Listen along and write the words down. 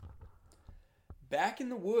Back in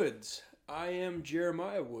the woods, I am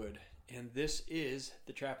Jeremiah Wood, and this is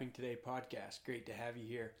the Trapping Today podcast. Great to have you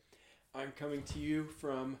here. I'm coming to you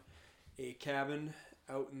from a cabin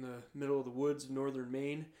out in the middle of the woods of northern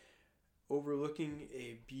Maine, overlooking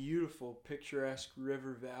a beautiful, picturesque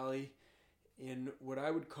river valley in what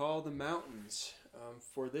I would call the mountains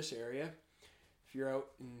for this area. If you're out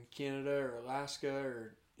in Canada or Alaska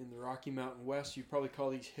or in the Rocky Mountain West, you'd probably call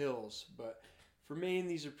these hills, but for Maine,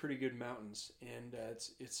 these are pretty good mountains, and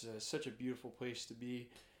it's such a beautiful place to be.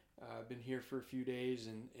 I've been here for a few days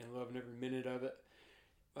and loving every minute of it.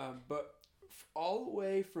 But all the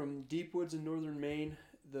way from deep woods in northern Maine,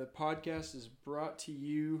 the podcast is brought to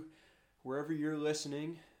you wherever you're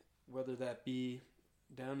listening, whether that be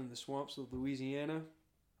down in the swamps of Louisiana,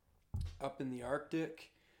 up in the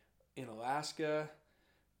Arctic, in Alaska,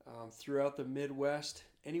 throughout the Midwest,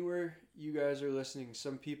 anywhere you guys are listening,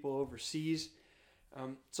 some people overseas.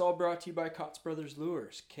 It's all brought to you by Kaatz Brothers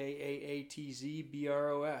Lures, Kaatzbros.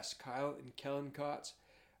 Kyle and Kellen Kaatz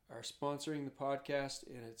are sponsoring the podcast,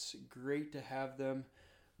 and it's great to have them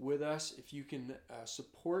with us. If you can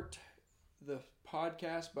support the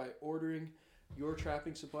podcast by ordering your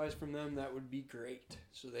trapping supplies from them, that would be great.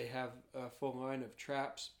 So they have a full line of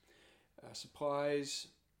traps, supplies,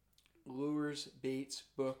 lures, baits,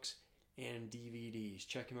 books, and DVDs.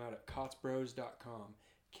 Check them out at kaatzbros.com.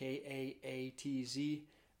 Kaatzbros.com.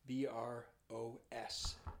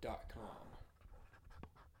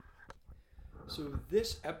 So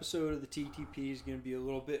this episode of the TTP is going to be a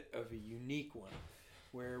little bit of a unique one,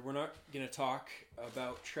 where we're not going to talk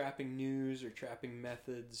about trapping news or trapping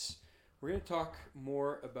methods. We're going to talk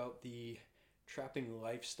more about the trapping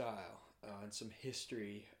lifestyle and some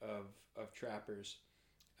history of trappers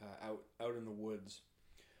out in the woods.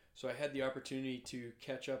 So I had the opportunity to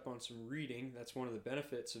catch up on some reading. That's one of the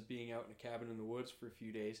benefits of being out in a cabin in the woods for a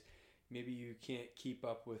few days. Maybe you can't keep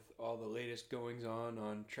up with all the latest goings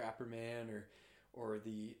on Trapper Man or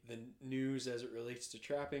the news as it relates to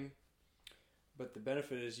trapping. But the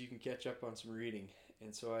benefit is you can catch up on some reading.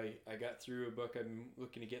 And so I got through a book I've been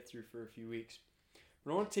looking to get through for a few weeks.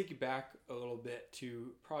 But I want to take you back a little bit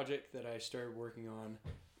to a project that I started working on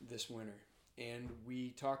this winter. And we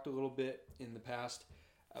talked a little bit in the past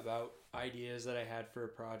about ideas that I had for a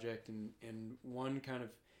project, and one kind of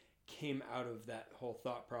came out of that whole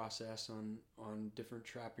thought process on different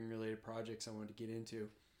trapping related projects I wanted to get into.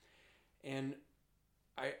 And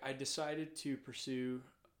I decided to pursue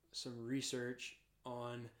some research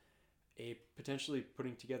on potentially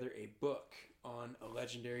putting together a book on a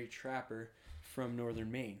legendary trapper from northern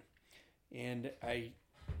Maine. And I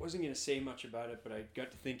wasn't going to say much about it, but I got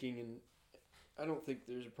to thinking, and I don't think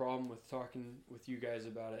there's a problem with talking with you guys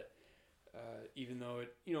about it, even though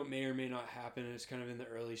it may or may not happen. It's kind of in the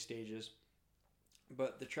early stages.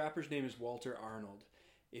 But the trapper's name is Walter Arnold.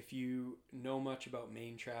 If you know much about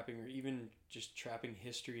Maine trapping or even just trapping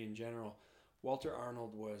history in general, Walter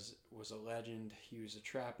Arnold was a legend. He was a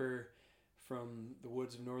trapper from the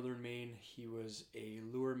woods of northern Maine. He was a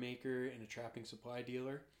lure maker and a trapping supply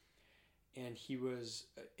dealer. And he was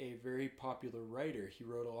a very popular writer. He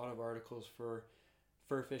wrote a lot of articles for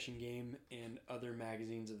Fur Fishing Game and other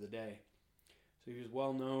magazines of the day. So he was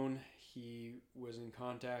well known. He was in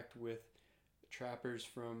contact with trappers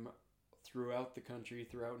from throughout the country,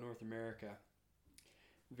 throughout North America.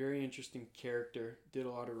 Very interesting character. Did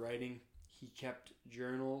a lot of writing. He kept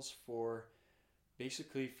journals for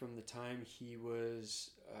basically from the time he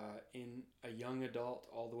was in a young adult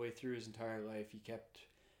all the way through his entire life. He kept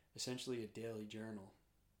essentially a daily journal.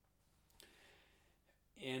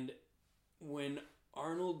 And when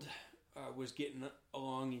Arnold was getting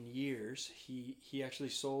along in years, he actually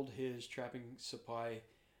sold his trapping supply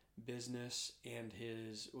business and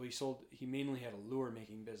he mainly had a lure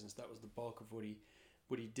making business. That was the bulk of what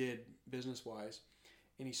he did business wise.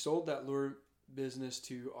 And he sold that lure business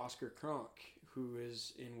to Oscar Kronk, who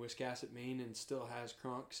is in Wiscasset, Maine, and still has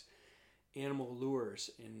Kronk's animal lures.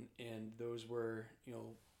 And those were,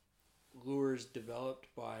 lures developed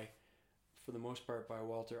for the most part by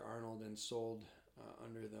Walter Arnold and sold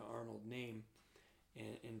under the Arnold name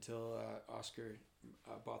until Oscar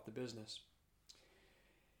bought the business.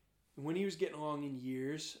 When he was getting along in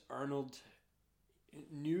years, Arnold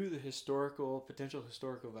knew the potential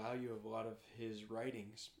historical value of a lot of his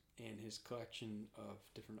writings and his collection of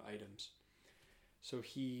different items. So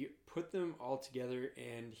he put them all together,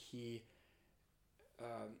 and he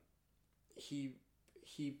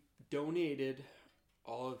donated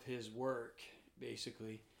all of his work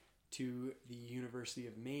basically to the University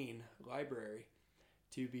of Maine library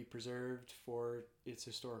to be preserved for its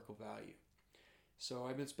historical value. So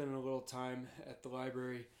I've been spending a little time at the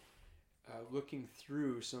library looking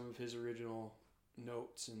through some of his original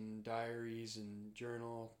notes and diaries and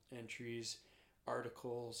journal entries,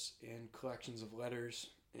 articles, and collections of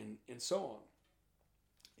letters, and so on.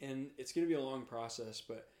 And it's going to be a long process,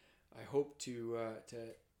 but I hope to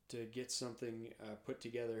get something put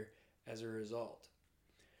together as a result.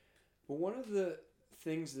 But one of the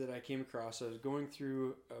things that I came across, I was going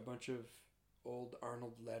through a bunch of old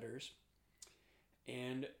Arnold letters,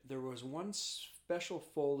 and there was one special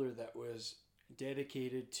folder that was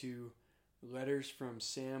dedicated to letters from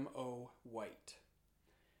Sam O. White.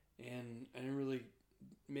 And I didn't really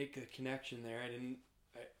make a connection there.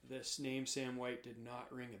 This name Sam White did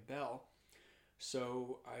not ring a bell.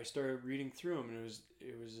 So I started reading through them, and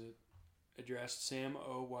it was addressed Sam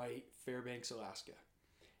O. White, Fairbanks, Alaska.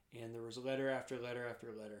 And there was letter after letter after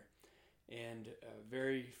letter. And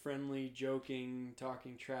very friendly, joking,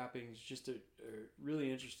 talking trappings. Just a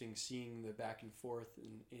really interesting seeing the back and forth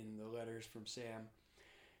in the letters from Sam.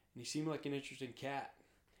 And he seemed like an interesting cat.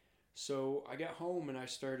 So I got home and I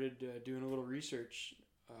started doing a little research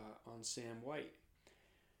on Sam White.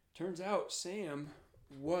 Turns out Sam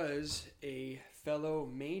was a fellow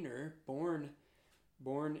Mainer, born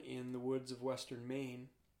in the woods of western Maine,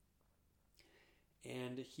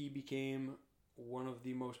 and he became one of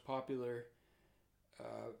the most popular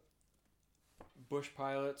bush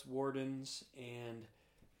pilots, wardens, and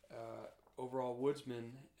overall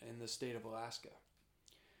woodsmen in the state of Alaska.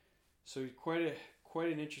 So he's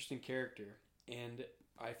quite an interesting character, and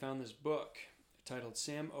I found this book titled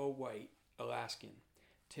Sam O. White, Alaskan: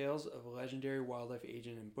 Tales of a Legendary Wildlife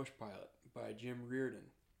Agent and Bush Pilot by Jim Reardon.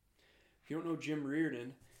 If you don't know Jim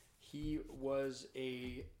Reardon, he was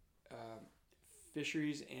a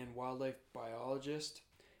fisheries and wildlife biologist.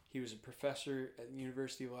 He was a professor at the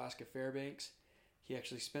University of Alaska Fairbanks. He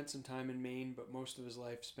actually spent some time in Maine, but most of his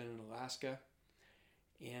life spent in Alaska.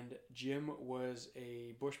 And Jim was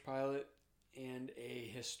a bush pilot and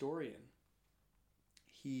a historian.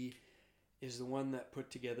 He is the one that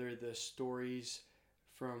put together the stories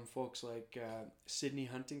from folks like Sidney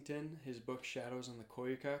Huntington. His book Shadows on the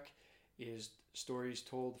Koyukuk is stories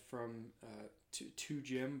told from to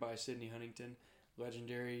Jim by Sidney Huntington,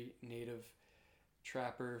 legendary native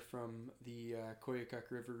trapper from the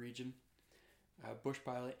Koyukuk River region. Bush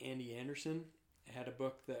pilot Andy Anderson had a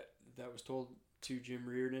book that was told to Jim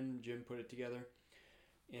Reardon. Jim put it together,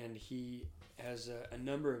 and he has a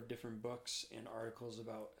number of different books and articles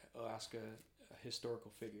about Alaska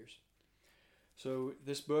historical figures. So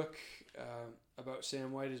this book about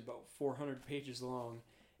Sam White is about 400 pages long,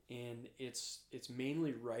 and it's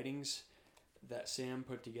mainly writings that Sam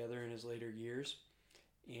put together in his later years,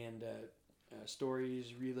 and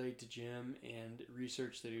stories relayed to Jim, and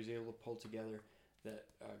research that he was able to pull together that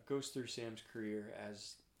goes through Sam's career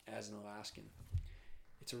as an Alaskan.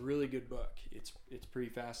 It's a really good book. It's pretty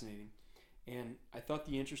fascinating, and I thought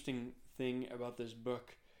the interesting thing about this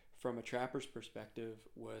book from a trapper's perspective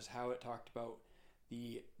was how it talked about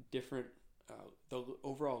the different the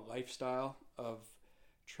overall lifestyle of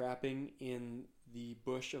trapping in the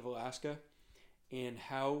bush of Alaska, and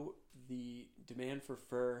how the demand for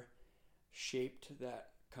fur shaped that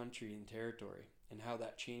country and territory, and how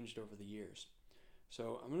that changed over the years.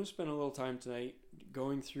 So I'm going to spend a little time tonight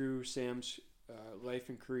going through Sam's life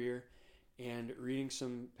and career and reading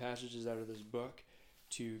some passages out of this book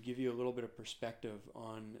to give you a little bit of perspective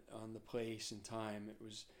on the place and time. It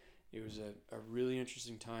was a really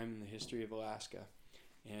interesting time in the history of Alaska,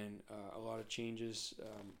 and a lot of changes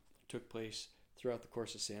took place throughout the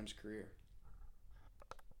course of Sam's career.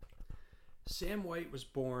 Sam White was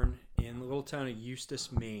born in the little town of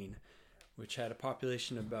Eustis, Maine, which had a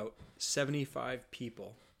population of about 75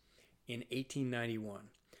 people in 1891.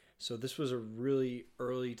 So this was a really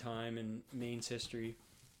early time in Maine's history,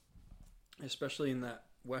 especially in that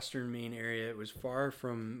western Maine area. It was far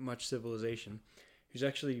from much civilization. He was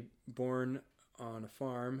actually born on a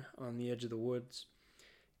farm on the edge of the woods,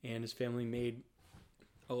 and his family made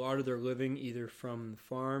a lot of their living either from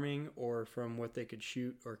farming or from what they could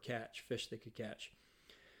shoot or catch, fish they could catch.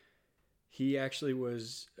 He actually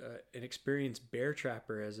was an experienced bear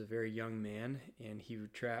trapper as a very young man, and he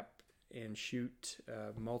would trap and shoot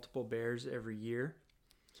multiple bears every year.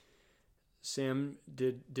 Sam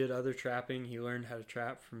did other trapping. He learned how to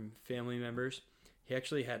trap from family members. He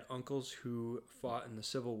actually had uncles who fought in the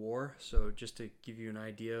Civil War. So just to give you an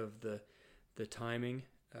idea of the timing,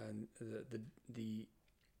 the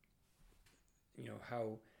you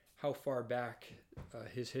know how far back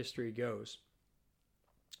his history goes.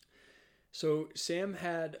 So Sam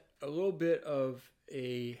had a little bit of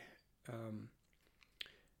a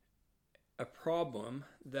problem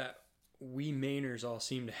that we Mainers all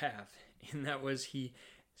seem to have, and that was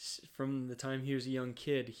from the time he was a young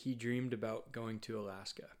kid, he dreamed about going to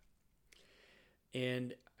Alaska.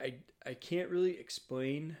 And I can't really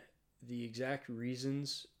explain the exact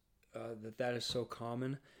reasons that is so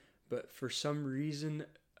common, but for some reason,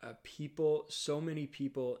 so many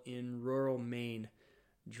people in rural Maine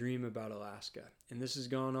dream about Alaska. And this has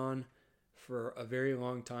gone on for a very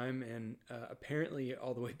long time, and apparently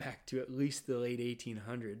all the way back to at least the late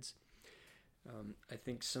 1800s. I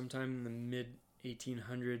think sometime in the mid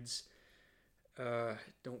 1800s,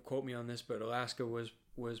 don't quote me on this, but Alaska was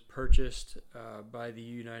purchased by the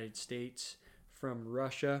United States from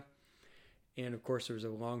Russia. And of course, there was a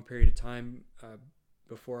long period of time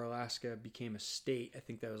before Alaska became a state. I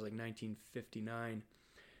think that was like 1959.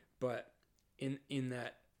 But in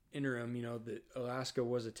that interim, Alaska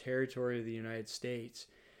was a territory of the United States,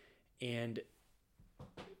 and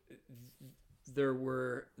there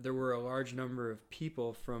were a large number of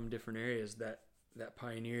people from different areas that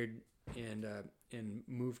pioneered and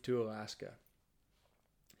moved to Alaska.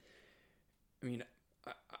 I mean,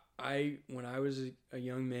 when I was a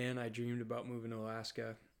young man, I dreamed about moving to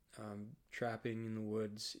Alaska, trapping in the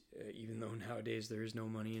woods, even though nowadays there is no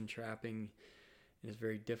money in trapping, and it's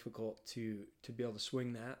very difficult to be able to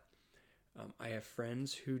swing that. I have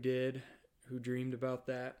friends who dreamed about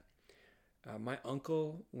that. My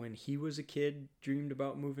uncle, when he was a kid, dreamed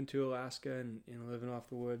about moving to Alaska and living off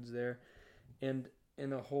the woods there, and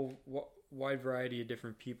a whole wide variety of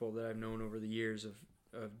different people that I've known over the years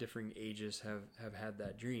of differing ages have had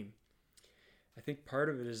that dream. I think part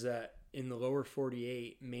of it is that in the lower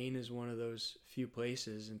 48, Maine is one of those few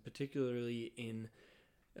places, and particularly in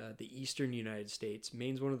the eastern United States,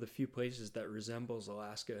 Maine's one of the few places that resembles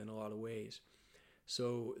Alaska in a lot of ways.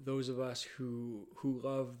 So those of us who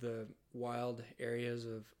love the wild areas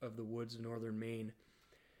of the woods of northern Maine,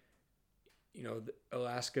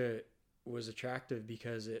 Alaska was attractive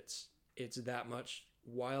because it's that much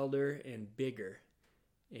wilder and bigger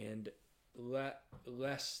and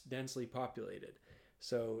less densely populated.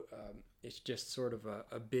 So it's just sort of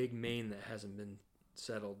a big Maine that hasn't been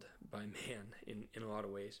settled by man in a lot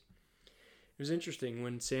of ways. It was interesting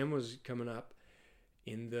when Sam was coming up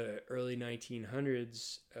in the early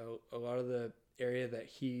 1900s, a lot of the area that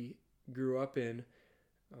he grew up in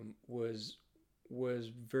was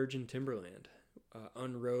virgin timberland,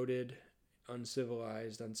 unroaded,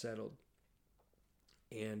 uncivilized, unsettled.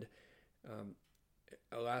 And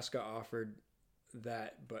Alaska offered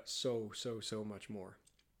that, but so much more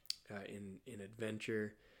in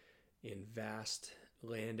adventure, in vast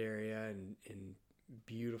land area, and in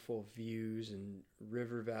beautiful views, and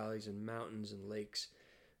river valleys, and mountains, and lakes,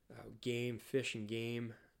 fish and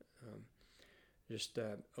game, just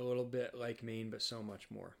a little bit like Maine, but so much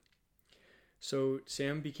more. So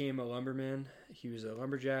Sam became a lumberman. He was a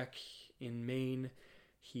lumberjack in Maine.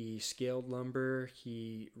 He scaled lumber.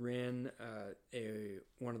 He ran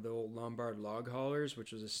one of the old Lombard log haulers,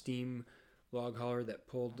 which was a steam log hauler that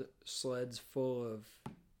pulled sleds full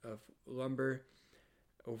of lumber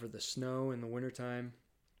over the snow in the wintertime.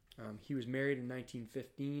 He was married in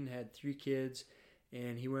 1915, had 3 kids,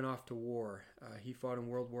 and he went off to war. He fought in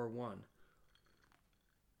World War I.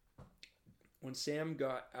 When Sam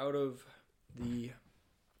got out of the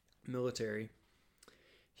military,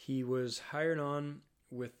 he was hired on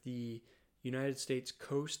with the United States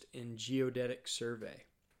Coast and Geodetic Survey.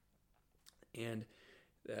 And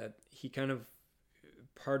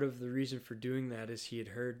part of the reason for doing that is he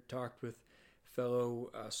had talked with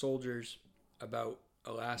fellow soldiers about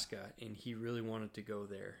Alaska, and he really wanted to go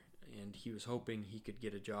there. And he was hoping he could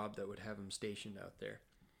get a job that would have him stationed out there.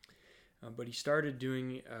 But he started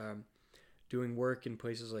doing work in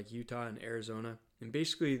places like Utah and Arizona. And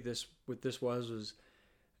basically what this was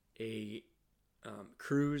a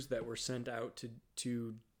crews that were sent out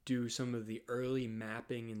to do some of the early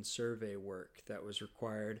mapping and survey work that was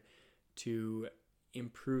required to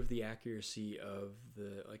improve the accuracy of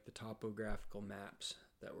the topographical maps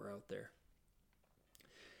that were out there.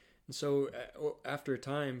 And so after a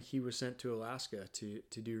time, he was sent to Alaska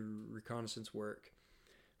to do reconnaissance work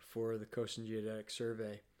for the Coast and Geodetic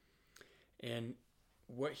Survey. And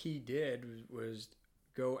what he did was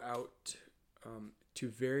go out to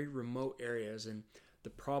very remote areas. And the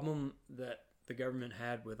problem that the government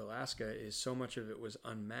had with Alaska is so much of it was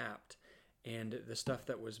unmapped, and the stuff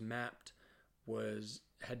that was mapped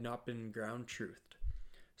had not been ground truthed.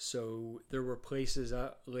 So there were places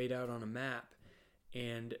laid out on a map,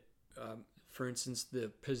 and for instance,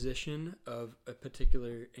 the position of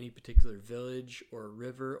any particular village or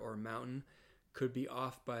river or mountain could be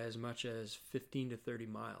off by as much as 15 to 30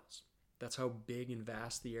 miles. That's how big and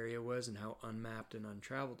vast the area was and how unmapped and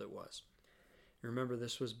untraveled it was. Remember,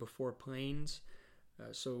 this was before planes,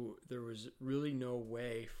 so there was really no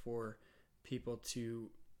way for people to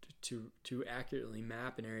accurately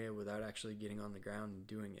map an area without actually getting on the ground and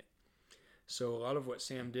doing it. So a lot of what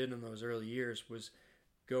Sam did in those early years was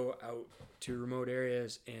go out to remote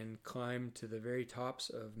areas and climb to the very tops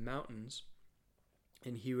of mountains,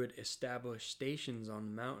 and he would establish stations on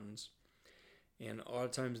the mountains. And a lot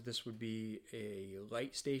of times this would be a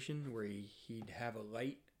light station where he'd have a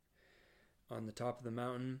light on the top of the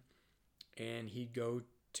mountain, and he'd go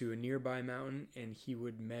to a nearby mountain and he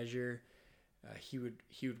would measure, he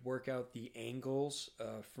would work out the angles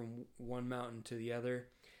from one mountain to the other,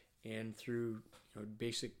 and through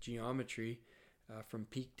basic geometry, from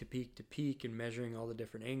peak to peak to peak, and measuring all the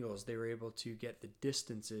different angles, they were able to get the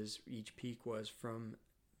distances each peak was from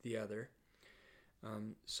the other.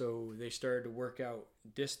 So they started to work out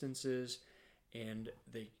distances, and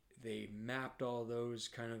they mapped all those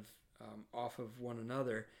kind of off of one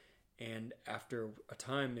another, and after a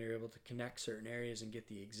time they were able to connect certain areas and get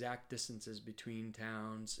the exact distances between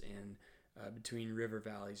towns and between river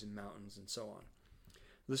valleys and mountains and so on.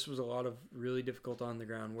 This was a lot of really difficult on the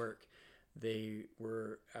ground work. They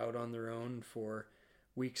were out on their own for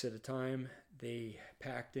weeks at a time. They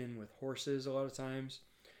packed in with horses a lot of times.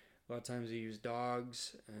 A lot of times they used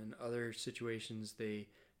dogs, and other situations they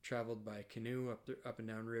traveled by canoe up and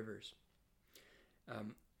down rivers.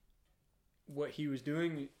 What he was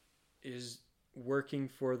doing is working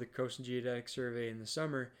for the Coast and Geodetic Survey in the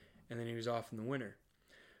summer, and then he was off in the winter.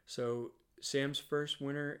 So Sam's first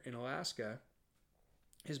winter in Alaska,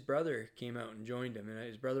 his brother came out and joined him, and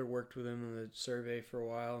his brother worked with him on the survey for a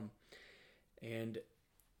while, and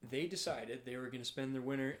they decided they were going to spend their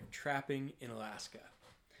winter trapping in Alaska.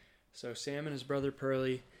 So Sam and his brother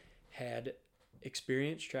Pearlie had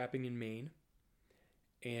experience trapping in Maine,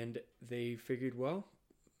 and they figured, well,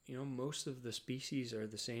 most of the species are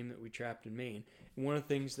the same that we trapped in Maine. And one of the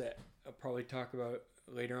things that I'll probably talk about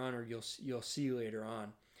later on, or you'll see later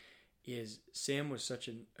on, is Sam was such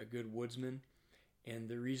a good woodsman, and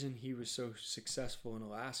the reason he was so successful in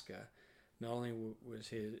Alaska, not only was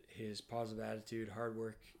his positive attitude, hard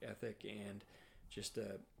work ethic, and just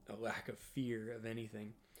a lack of fear of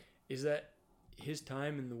anything, is that his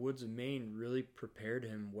time in the woods of Maine really prepared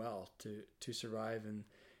him well to survive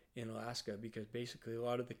in Alaska, because basically a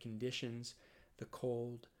lot of the conditions, the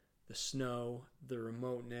cold, the snow, the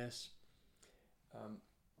remoteness,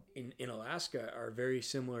 in Alaska are very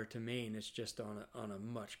similar to Maine. It's just on a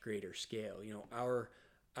much greater scale.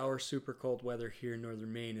 Our super cold weather here in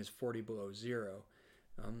northern Maine is 40 below zero.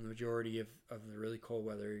 The majority of the really cold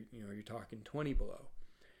weather, you're talking 20 below.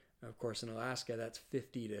 Of course, in Alaska, that's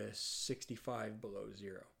 50 to 65 below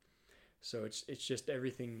zero. So it's just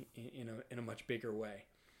everything in a much bigger way.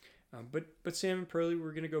 But Sam and Pearlie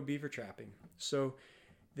were going to go beaver trapping. So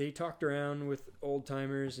they talked around with old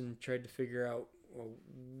timers and tried to figure out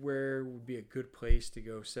where would be a good place to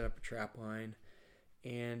go set up a trap line.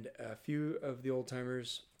 And a few of the old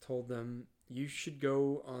timers told them, you should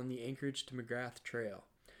go on the Anchorage to McGrath Trail.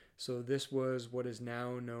 So this was what is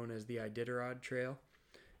now known as the Iditarod Trail,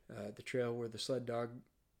 the trail where the sled dog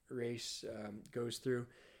race goes through.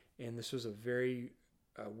 And this was a very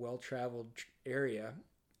well-traveled area,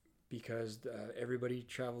 because everybody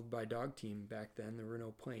traveled by dog team back then. There were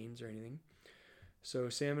no planes or anything. So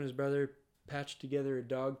Sam and his brother patched together a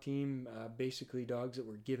dog team, basically dogs that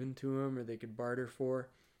were given to them or they could barter for.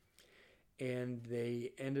 And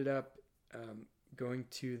they ended up going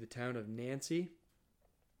to the town of Nancy.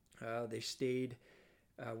 They stayed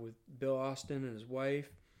with Bill Austin and his wife.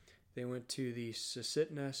 They went to the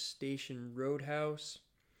Susitna Station Roadhouse,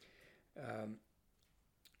 and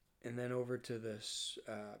then over to the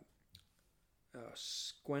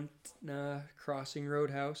Squentna Crossing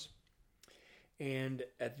Roadhouse. And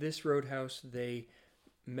at this roadhouse, they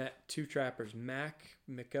met two trappers, Mac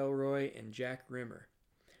McElroy and Jack Rimmer.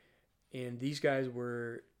 And these guys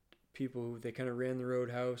were people who, they kind of ran the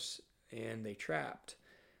roadhouse and they trapped.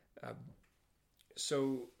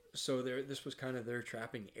 So this was kind of their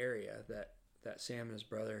trapping area that Sam and his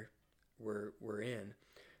brother were in.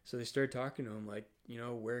 So they started talking to him like,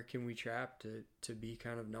 where can we trap to be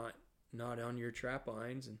kind of not on your trap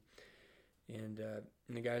lines, and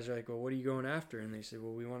the guys are like, well, what are you going after? And they said,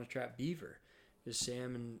 well, we want to trap beaver, because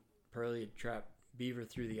Sam and Pearlie had trapped beaver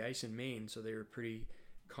through the ice in Maine, so they were pretty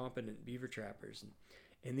competent beaver trappers.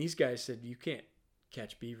 And these guys said, you can't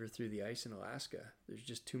catch beaver through the ice in Alaska. There's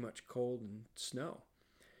just too much cold and snow.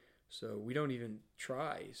 So we don't even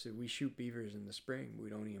try. So we shoot beavers in the spring. We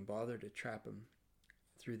don't even bother to trap them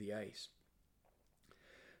through the ice.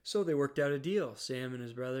 So they worked out a deal. Sam and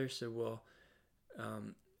his brother said, well,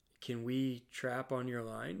 can we trap on your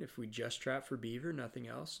line if we just trap for beaver, nothing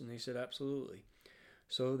else? And they said, absolutely.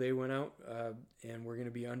 So they went out and were going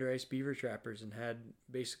to be under ice beaver trappers and had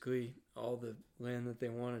basically all the land that they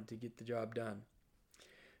wanted to get the job done.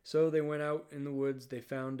 So they went out in the woods. They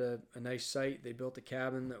found a nice site. They built a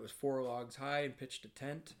cabin that was 4 logs high and pitched a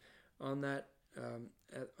tent on that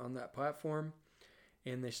platform,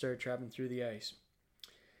 and they started trapping through the ice.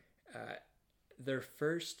 Their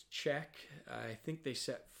first check, I think they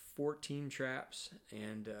set 14 traps,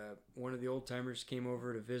 and one of the old timers came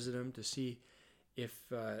over to visit them to see if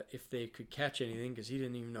they could catch anything, because he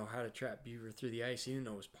didn't even know how to trap beaver through the ice. He didn't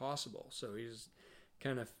know it was possible, so he was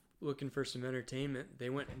kind of looking for some entertainment.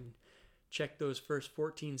 They went and checked those first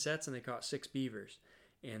 14 sets, and they caught 6 beavers,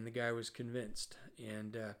 and the guy was convinced.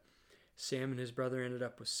 And Sam and his brother ended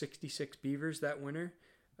up with 66 beavers that winter.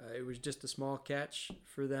 It was just a small catch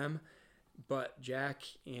for them, but Jack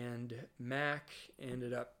and Mac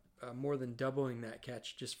ended up more than doubling that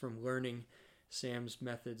catch just from learning Sam's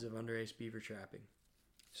methods of under ice beaver trapping.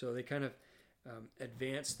 So they kind of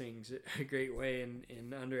advanced things a great way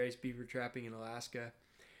in under ice beaver trapping in Alaska.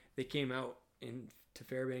 They came out to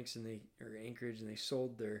Fairbanks or Anchorage, and they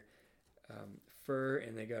sold their fur,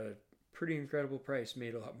 and they got a pretty incredible price.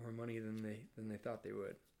 Made a lot more money than they thought they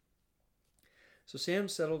would. So Sam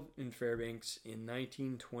settled in Fairbanks in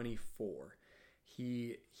 1924.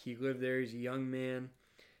 He lived there. He's a young man,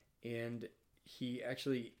 and he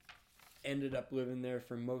actually ended up living there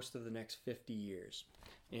for most of the next 50 years.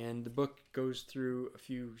 And the book goes through a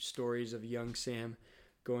few stories of young Sam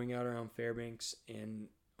going out around Fairbanks and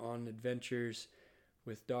on adventures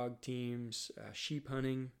with dog teams, sheep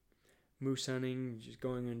hunting, moose hunting, just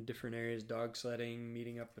going in different areas, dog sledding,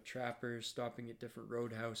 meeting up with trappers, stopping at different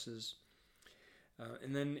roadhouses.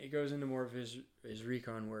 And then it goes into more of his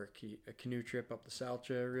recon work. A canoe trip up the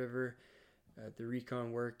Salcha River, the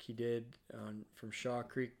recon work he did from Shaw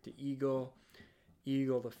Creek to Eagle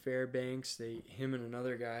to Fairbanks. Him and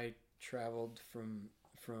another guy traveled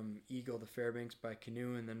from Eagle to Fairbanks by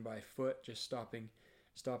canoe and then by foot, just stopping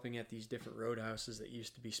at these different roadhouses that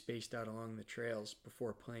used to be spaced out along the trails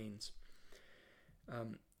before planes.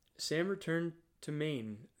 Sam returned to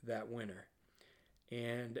Maine that winter,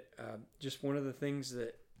 and just one of the things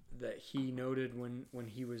that he noted when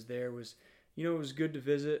he was there was, it was good to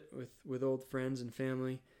visit with old friends and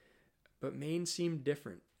family, but Maine seemed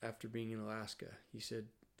different after being in Alaska. He said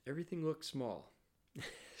everything looked small.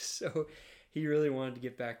 So he really wanted to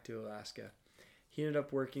get back to Alaska. He ended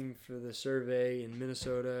up working for the survey in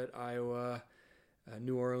Minnesota, Iowa,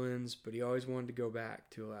 New Orleans, but he always wanted to go back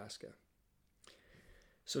to Alaska.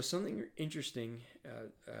 So something interesting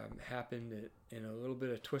happened, in a little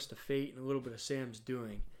bit of twist of fate and a little bit of Sam's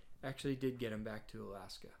doing actually did get him back to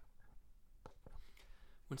Alaska.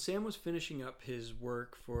 When Sam was finishing up his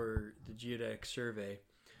work for the Geodetic Survey,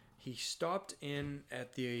 he stopped in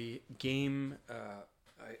at the game,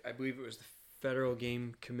 I believe it was the Federal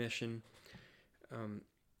Game Commission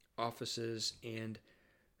offices, and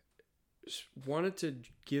wanted to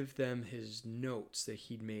give them his notes that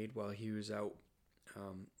he'd made while he was out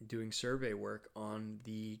doing survey work on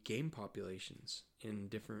the game populations in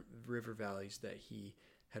different river valleys that he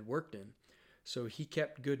had worked in. So he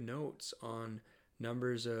kept good notes on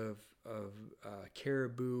numbers of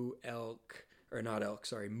caribou,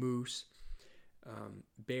 moose,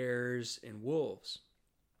 bears, and wolves.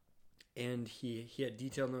 And he had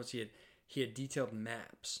detailed notes. He had detailed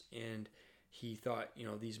maps, and he thought,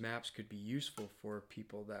 these maps could be useful for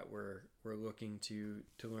people that were looking to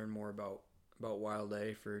learn more about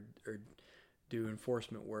wildlife or do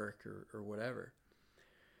enforcement work or whatever.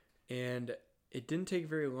 And it didn't take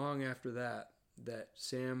very long after that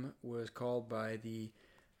Sam was called by the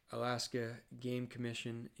Alaska Game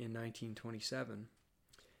Commission in 1927,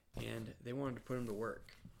 and they wanted to put him to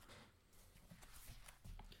work.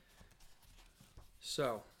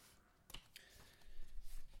 So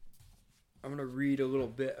I'm going to read a little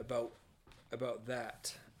bit about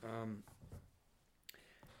that.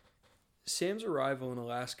 Sam's arrival in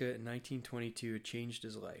Alaska in 1922 had changed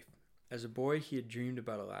his life. As a boy, he had dreamed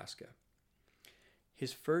about Alaska.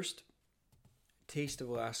 His first taste of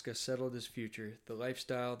Alaska settled his future. The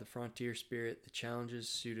lifestyle, the frontier spirit, the challenges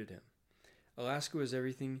suited him. Alaska was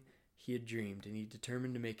everything he had dreamed, and he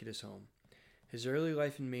determined to make it his home. His early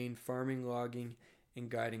life in Maine, farming, logging, and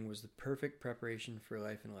guiding, was the perfect preparation for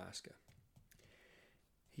life in Alaska.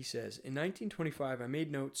 He says, in 1925, I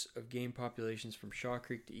made notes of game populations from Shaw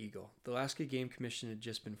Creek to Eagle. The Alaska Game Commission had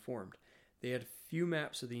just been formed. They had few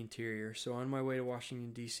maps of the interior, so on my way to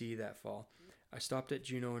Washington, D.C. that fall, I stopped at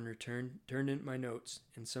Juneau and turned in my notes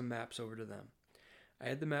and some maps over to them. I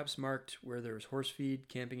had the maps marked where there was horse feed,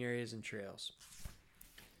 camping areas, and trails.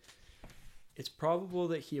 It's probable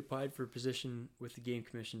that he applied for a position with the Game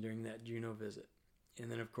Commission during that Juneau visit. And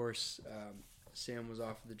then, of course, Sam was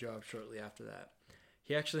offered the job shortly after that.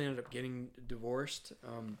 He actually ended up getting divorced.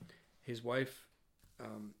 His wife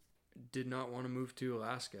did not want to move to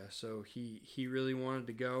Alaska, so he really wanted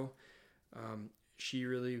to go. She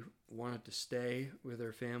really wanted to stay with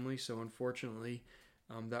her family, so unfortunately,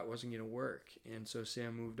 that wasn't going to work, and so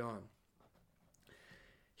Sam moved on.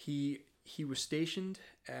 He was stationed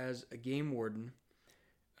as a game warden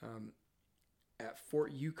at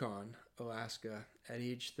Fort Yukon, Alaska, at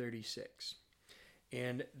age 36.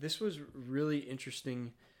 And this was really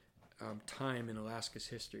interesting time in Alaska's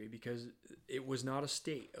history because it was not a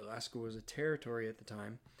state. Alaska was a territory at the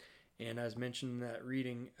time. And as mentioned in that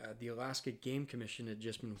reading, the Alaska Game Commission had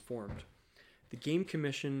just been formed. The Game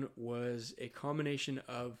Commission was a combination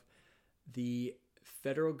of the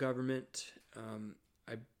federal government.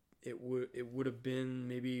 It would have been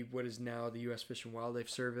maybe what is now the U.S. Fish and Wildlife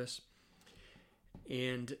Service,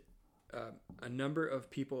 and a number of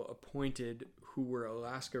people appointed who were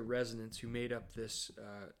Alaska residents who made up this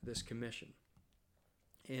commission.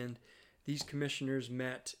 And these commissioners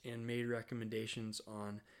met and made recommendations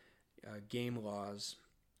on game laws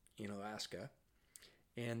in Alaska.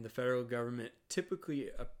 And the federal government typically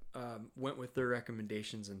went with their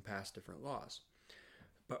recommendations and passed different laws.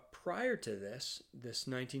 But prior to this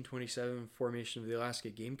 1927 formation of the Alaska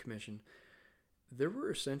Game Commission, there were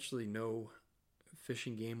essentially no fish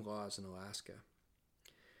and game laws in Alaska.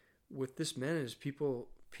 What this meant is people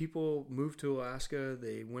moved to Alaska,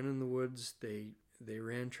 they went in the woods, they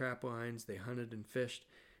ran trap lines, they hunted and fished,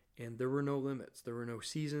 and there were no limits. There were no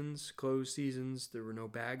seasons, closed seasons, there were no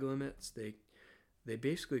bag limits. They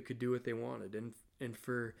basically could do what they wanted. And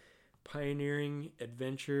for pioneering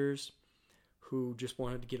adventurers who just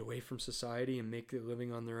wanted to get away from society and make their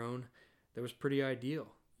living on their own, that was pretty ideal.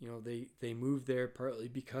 You know, they moved there partly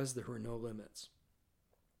because there were no limits.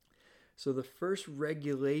 So the first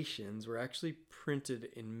regulations were actually printed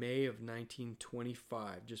in May of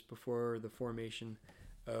 1925, just before the formation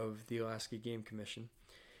of the Alaska Game Commission.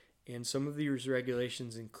 And some of these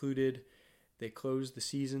regulations included they closed the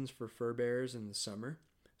seasons for fur bearers in the summer,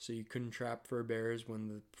 so you couldn't trap fur bearers when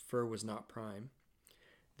the fur was not prime.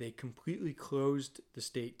 They completely closed the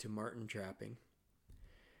state to marten trapping.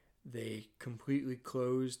 They completely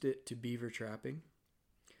closed it to beaver trapping.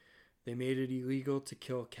 They made it illegal to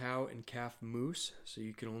kill cow and calf moose, so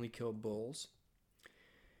you could only kill bulls.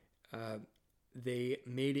 They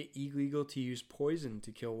made it illegal to use poison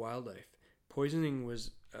to kill wildlife. Poisoning was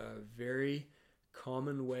a very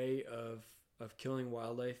common way of killing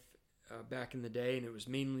wildlife back in the day, and it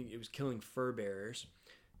was killing fur bearers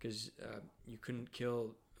because you couldn't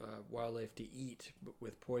kill wildlife to eat, but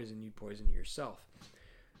with poison you poison yourself.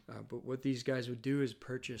 But what these guys would do is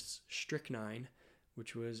purchase strychnine,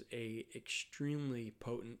 which was a extremely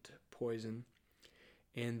potent poison,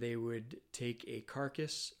 and they would take a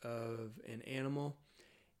carcass of an animal,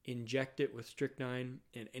 inject it with strychnine,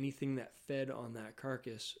 and anything that fed on that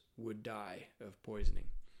carcass would die of poisoning.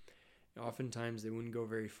 Oftentimes they wouldn't go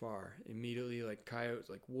very far. Immediately, like coyotes,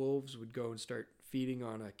 like wolves, would go and start feeding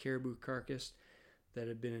on a caribou carcass that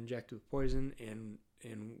had been injected with poison, and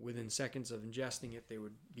within seconds of ingesting it, they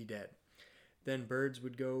would be dead. Then birds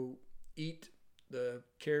would go eat the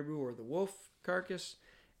caribou or the wolf carcass,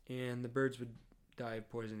 and the birds would die of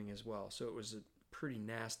poisoning as well. So it was a pretty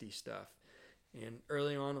nasty stuff. And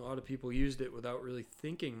early on, a lot of people used it without really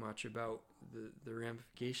thinking much about the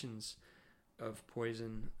ramifications of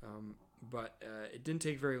poison. But it didn't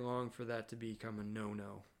take very long for that to become a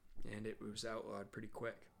no-no, and it was outlawed pretty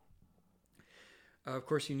quick. Of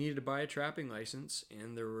course, you needed to buy a trapping license,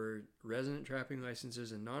 and there were resident trapping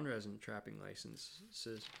licenses and non-resident trapping licenses.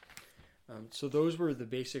 So those were the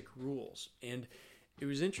basic rules, and it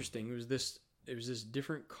was interesting. It was this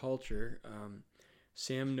different culture.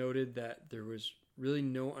 Sam noted that there was really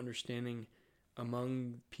no understanding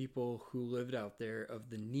among people who lived out there of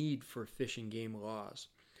the need for fish and game laws.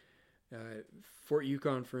 Fort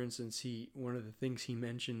Yukon, for instance, one of the things he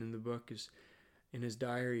mentioned in the book is in his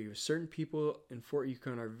diary was certain people in Fort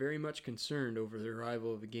Yukon are very much concerned over the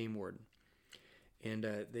arrival of a game warden, and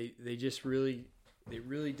they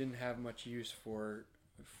really didn't have much use for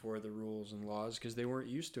the rules and laws because they weren't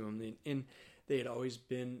used to them. And they had always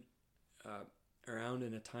been around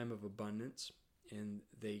in a time of abundance, and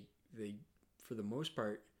they for the most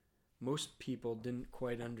part, most people didn't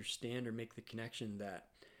quite understand or make the connection that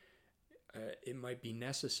it might be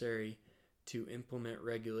necessary to implement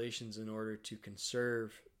regulations in order to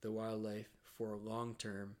conserve the wildlife for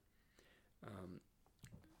long-term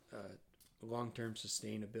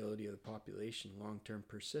sustainability of the population, long-term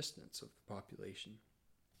persistence of the population.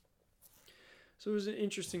 So it was an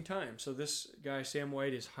interesting time. So this guy, Sam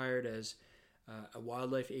White, is hired as a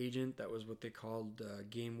wildlife agent. That was what they called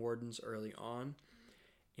game wardens early on.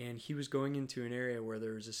 And he was going into an area where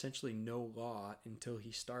there was essentially no law until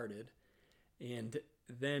he started. And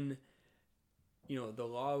then, the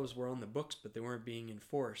laws were on the books, but they weren't being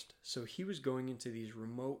enforced. So he was going into these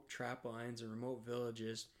remote trap lines and remote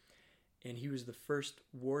villages. And he was the first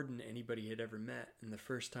warden anybody had ever met. And the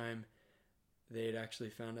first time they had actually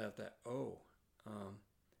found out that,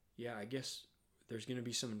 I guess there's going to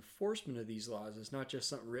be some enforcement of these laws. It's not just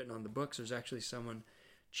something written on the books. There's actually someone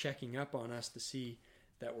checking up on us to see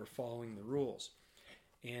that we're following the rules.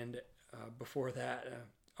 And before that,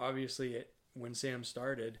 obviously, when Sam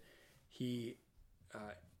started, he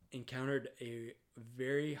encountered a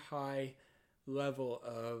very high level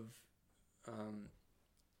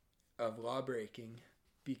of law breaking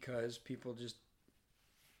because people just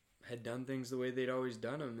had done things the way they'd always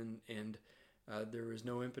done them, and there was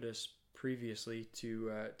no impetus previously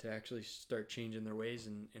to actually start changing their ways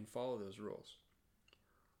and follow those rules.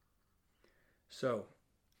 So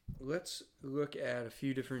let's look at a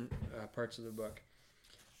few different parts of the book.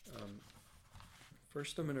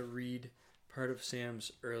 First, I'm going to read part of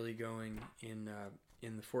Sam's early going in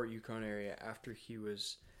the Fort Yukon area after he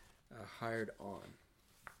was hired on.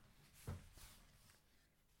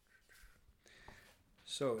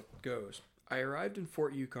 So it goes. I arrived in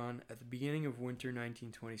Fort Yukon at the beginning of winter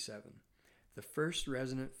 1927, the first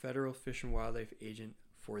resident federal fish and wildlife agent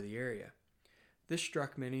for the area. This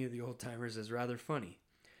struck many of the old-timers as rather funny.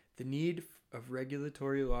 The need of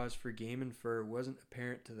regulatory laws for game and fur wasn't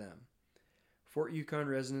apparent to them. Fort Yukon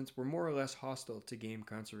residents were more or less hostile to game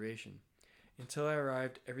conservation. Until I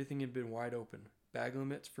arrived, everything had been wide open. Bag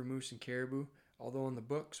limits for moose and caribou, although on the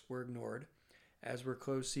books, were ignored, as were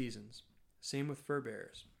closed seasons. Same with fur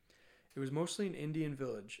bearers. It was mostly an Indian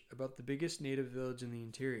village, about the biggest native village in the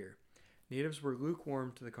interior. Natives were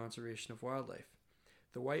lukewarm to the conservation of wildlife.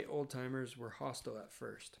 The white old-timers were hostile at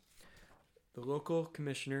first. The local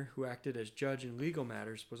commissioner, who acted as judge in legal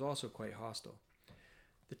matters, was also quite hostile.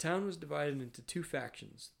 The town was divided into two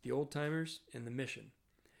factions, the old-timers and the mission.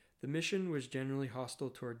 The mission was generally hostile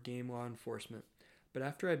toward game law enforcement, but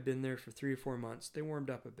after I'd been there for 3 or 4 months, they warmed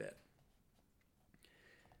up a bit.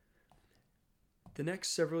 The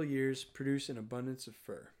next several years produced an abundance of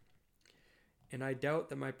fur, and I doubt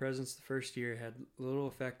that my presence the first year had little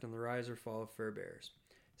effect on the rise or fall of fur bearers.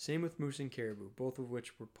 Same with moose and caribou, both of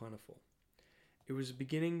which were plentiful. It was a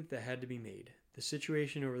beginning that had to be made. The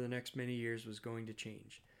situation over the next many years was going to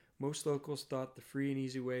change. Most locals thought the free and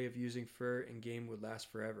easy way of using fur and game would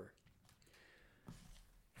last forever.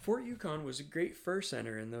 Fort Yukon was a great fur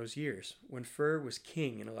center in those years, when fur was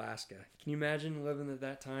king in Alaska. Can you imagine living at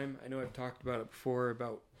that time? I know I've talked about it before,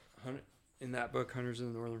 in that book, Hunters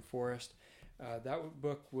in the Northern Forest. That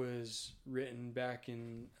book was written back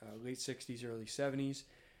in late 60s, early 70s,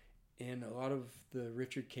 and a lot of the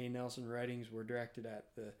Richard K. Nelson writings were directed at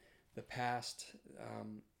the past,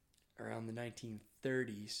 around the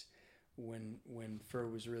 1930s, when fur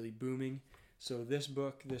was really booming. So this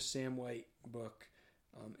book, this Sam White book,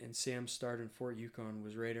 and Sam's start in Fort Yukon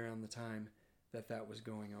was right around the time that was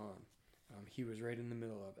going on. He was right in the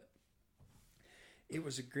middle of it. It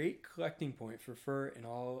was a great collecting point for fur in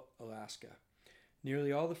all Alaska.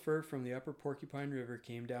 Nearly all the fur from the upper Porcupine River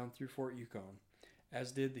came down through Fort Yukon,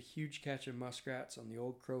 as did the huge catch of muskrats on the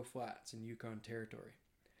Old Crow Flats in Yukon Territory.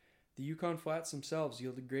 The Yukon Flats themselves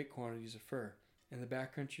yielded great quantities of fur, and the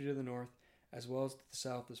backcountry to the north, as well as to the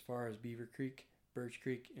south as far as Beaver Creek, Birch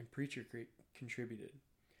Creek, and Preacher Creek, contributed.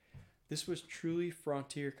 This was truly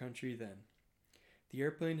frontier country then. The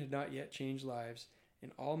airplane had not yet changed lives,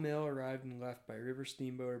 and all mail arrived and left by river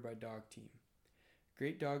steamboat or by dog team.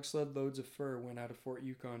 Great dog sled loads of fur went out of Fort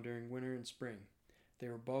Yukon during winter and spring. They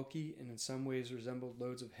were bulky and in some ways resembled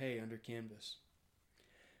loads of hay under canvas.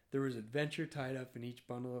 There was adventure tied up in each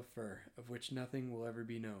bundle of fur, of which nothing will ever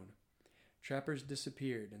be known. Trappers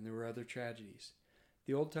disappeared, and there were other tragedies.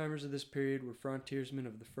 The old-timers of this period were frontiersmen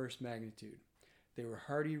of the first magnitude. They were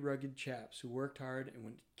hardy, rugged chaps who worked hard and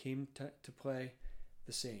when it came to play,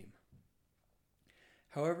 the same.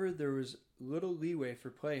 However, there was little leeway for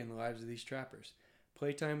play in the lives of these trappers.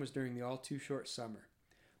 Playtime was during the all-too-short summer.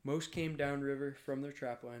 Most came downriver from their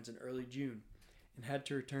trap lines in early June and had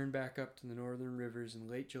to return back up to the northern rivers in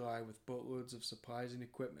late July with boatloads of supplies and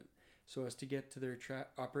equipment so as to get to their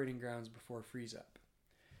operating grounds before freeze-up.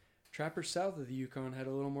 Trappers south of the Yukon had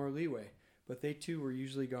a little more leeway, but they too were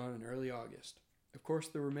usually gone in early August. Of course,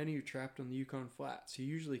 there were many who trapped on the Yukon Flats who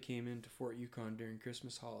usually came into Fort Yukon during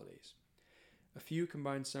Christmas holidays. A few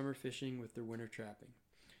combined summer fishing with their winter trapping.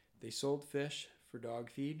 They sold fish for dog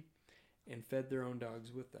feed and fed their own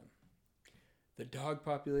dogs with them. The dog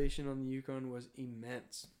population on the Yukon was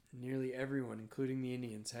immense. Nearly everyone, including the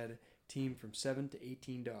Indians, had a team from 7 to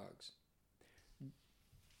 18 dogs.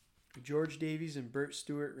 George Davies and Bert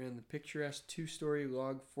Stewart ran the picturesque two-story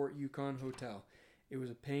log Fort Yukon Hotel. It was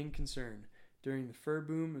a paying concern. During the fur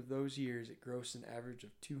boom of those years, it grossed an average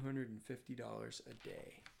of $250 a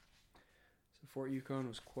day. So Fort Yukon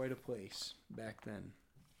was quite a place back then.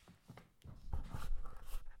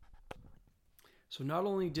 So not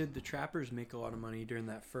only did the trappers make a lot of money during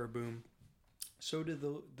that fur boom, so did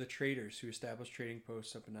the traders who established trading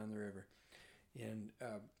posts up and down the river. And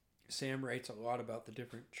Sam writes a lot about the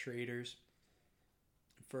different traders,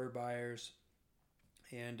 fur buyers,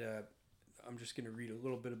 and I'm just going to read a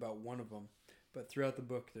little bit about one of them. But throughout the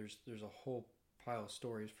book, there's a whole pile of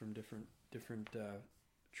stories from different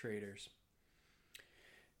traders.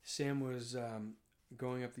 Sam was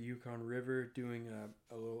going up the Yukon River doing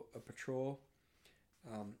a patrol,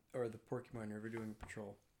 or the Porcupine River doing a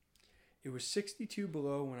patrol. It was 62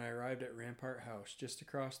 below when I arrived at Rampart House, just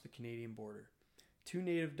across the Canadian border. 2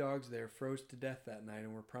 native dogs there froze to death that night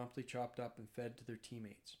and were promptly chopped up and fed to their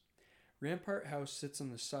teammates. Rampart House sits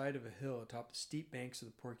on the side of a hill atop the steep banks of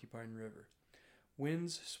the Porcupine River.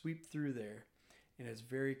 Winds sweep through there, and it's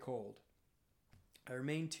very cold. I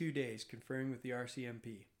remained 2 days, conferring with the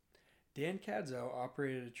RCMP. Dan Cadzow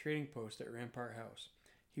operated a trading post at Rampart House.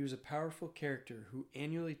 He was a powerful character who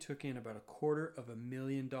annually took in about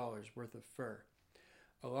 $250,000 worth of fur.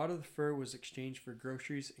 A lot of the fur was exchanged for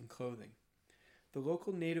groceries and clothing. The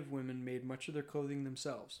local native women made much of their clothing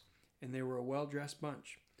themselves, and they were a well-dressed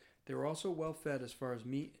bunch. They were also well-fed as far as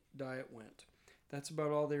meat diet went. That's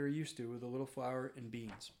about all they were used to, with a little flour and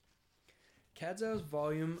beans. Cadzow's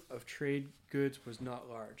volume of trade goods was not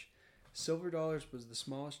large. Silver dollars was the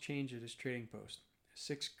smallest change at his trading post.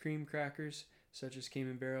 6 cream crackers, such as came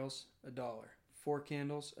in barrels, $1. 4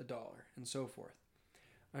 candles, $1, and so forth.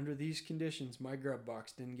 Under these conditions, my grub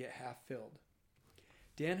box didn't get half filled.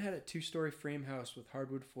 Dan had a 2-story frame house with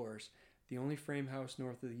hardwood floors, the only frame house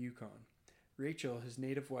north of the Yukon. Rachel, his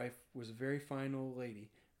native wife, was a very fine old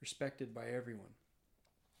lady, respected by everyone.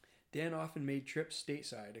 Dan often made trips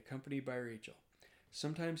stateside, accompanied by Rachel.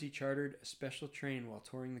 Sometimes he chartered a special train while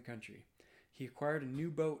touring the country. He acquired a new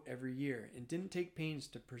boat every year and didn't take pains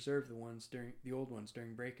to preserve the old ones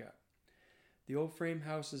during breakup. The old frame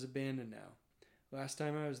house is abandoned now. Last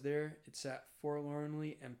time I was there, it sat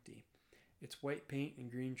forlornly empty, its white paint and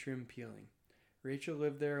green trim peeling. Rachel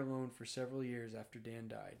lived there alone for several years after Dan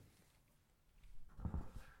died.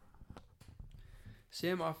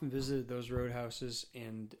 Sam often visited those roadhouses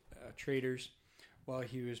and traders while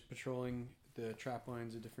he was patrolling the trap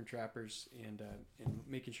lines of different trappers and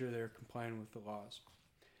making sure they're complying with the laws.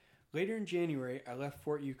 Later in January, I left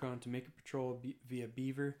Fort Yukon to make a patrol via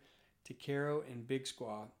Beaver to Caro and Big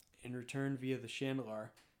Squaw and return via the Chandelar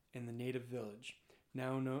and the native village,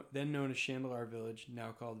 then known as Chandelar Village,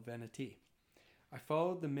 now called Venati. I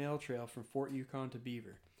followed the mail trail from Fort Yukon to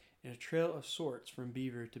Beaver, and a trail of sorts from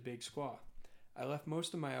Beaver to Big Squaw. I left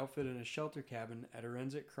most of my outfit in a shelter cabin at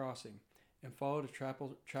Arenzic Crossing and followed a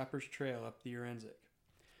trapper's trail up the Arenzic.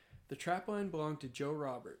 The trapline belonged to Joe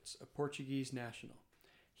Roberts, a Portuguese national.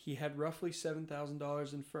 He had roughly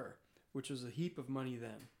 $7,000 in fur, which was a heap of money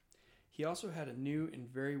then. He also had a new and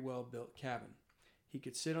very well-built cabin. He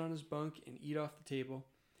could sit on his bunk and eat off the table,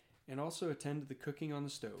 and also attend to the cooking on the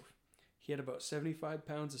stove. He had about 75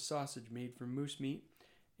 pounds of sausage made from moose meat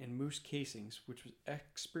and moose casings, which was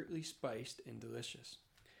expertly spiced and delicious.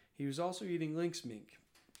 He was also eating lynx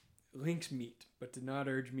meat, but did not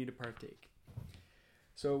urge me to partake.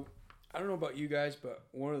 So, I don't know about you guys, but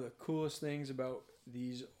one of the coolest things about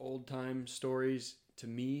these old-time stories to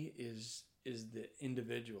me is the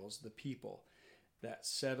individuals, the people that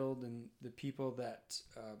settled and the people that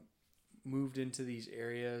moved into these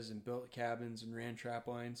areas and built cabins and ran trap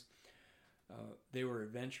lines. They were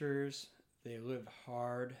adventurers. They lived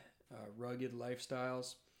hard, rugged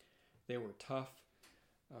lifestyles. They were tough.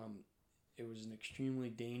 It was an extremely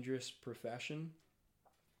dangerous profession.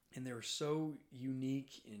 And they were so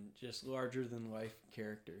unique and just larger than life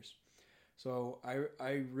characters. So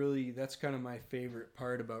I really, that's kind of my favorite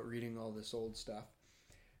part about reading all this old stuff,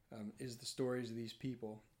 is the stories of these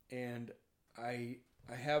people. And I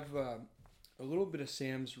have a little bit of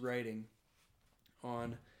Sam's writing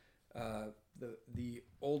on the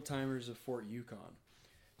old timers of Fort Yukon.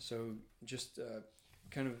 So just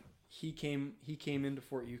kind of he came into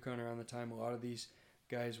Fort Yukon around the time a lot of these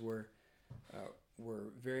guys were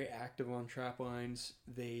very active on trap lines.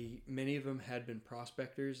 Many of them had been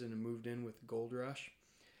prospectors and had moved in with the gold rush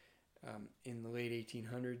in the late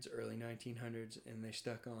 1800s, early 1900s, and they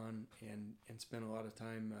stuck on and spent a lot of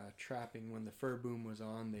time trapping when the fur boom was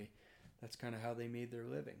on. That's kind of how they made their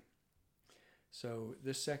living. So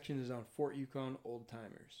this section is on Fort Yukon old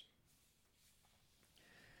timers.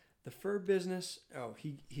 The fur business. Oh,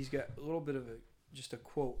 he's got a little bit of just a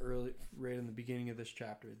quote early, right in the beginning of this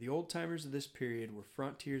chapter. The old timers of this period were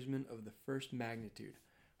frontiersmen of the first magnitude,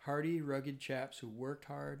 hardy, rugged chaps who worked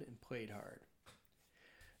hard and played hard.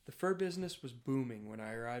 The fur business was booming when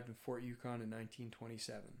I arrived in Fort Yukon in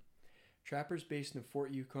 1927. Trappers based in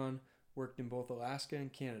Fort Yukon worked in both Alaska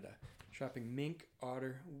and Canada, trapping mink,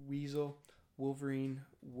 otter, weasel, wolverine,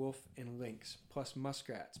 wolf, and lynx, plus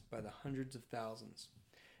muskrats by the hundreds of thousands.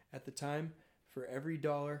 At the time, for every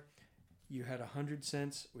dollar, you had 100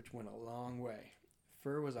 cents, which went a long way.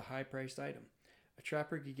 Fur was a high-priced item. A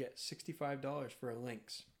trapper could get $65 for a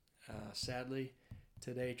lynx. Sadly,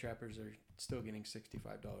 today trappers are still getting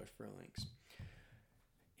 $65 for a lynx.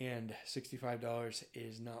 And $65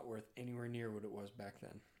 is not worth anywhere near what it was back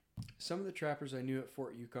then. Some of the trappers I knew at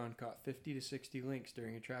Fort Yukon caught 50 to 60 lynx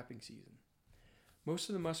during a trapping season. Most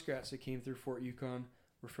of the muskrats that came through Fort Yukon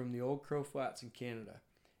were from the Old Crow Flats in Canada.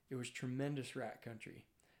 It was tremendous rat country.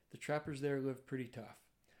 The trappers there lived pretty tough.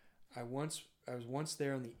 I was once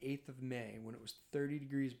there on the 8th of May when it was 30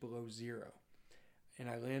 degrees below zero, and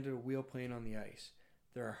I landed a wheelplane on the ice.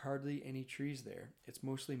 There are hardly any trees there. It's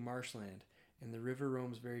mostly marshland, and the river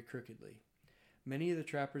roams very crookedly. Many of the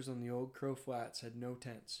trappers on the Old Crow Flats had no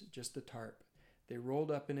tents, just a tarp. They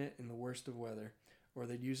rolled up in it in the worst of weather, or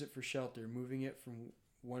they'd use it for shelter, moving it from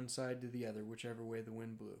one side to the other, whichever way the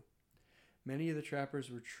wind blew. Many of the trappers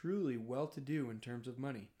were truly well-to-do in terms of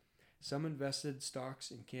money. Some invested stocks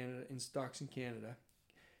in Canada.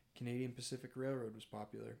 Canadian Pacific Railroad was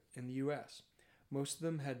popular. In the U.S., most of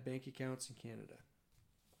them had bank accounts in Canada.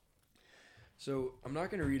 So I'm not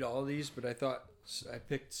going to read all of these, but I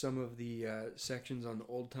picked some of the sections on the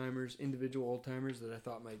old-timers, individual old-timers that I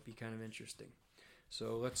thought might be kind of interesting.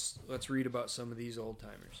 So let's read about some of these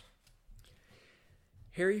old-timers.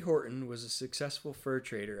 Harry Horton was a successful fur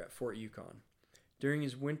trader at Fort Yukon. During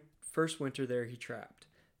his first winter there, he trapped.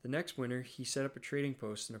 The next winter, he set up a trading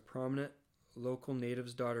post, and a prominent local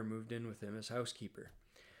native's daughter moved in with him as housekeeper.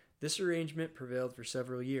 This arrangement prevailed for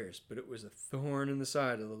several years, but it was a thorn in the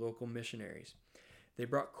side of the local missionaries. They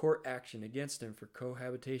brought court action against him for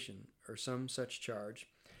cohabitation, or some such charge,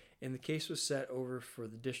 and the case was set over for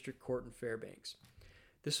the district court in Fairbanks.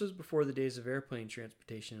 This was before the days of airplane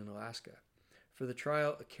transportation in Alaska. For the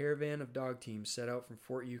trial, a caravan of dog teams set out from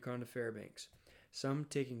Fort Yukon to Fairbanks, some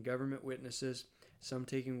taking government witnesses, some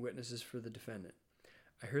taking witnesses for the defendant.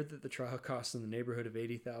 I heard that the trial cost in the neighborhood of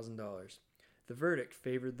 $80,000. The verdict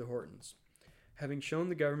favored the Hortons. Having shown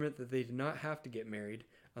the government that they did not have to get married,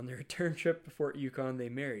 on their return trip to Fort Yukon they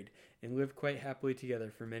married and lived quite happily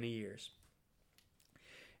together for many years.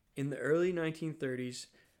 In the early 1930s,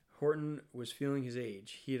 Horton was feeling his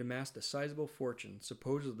age. He had amassed a sizable fortune,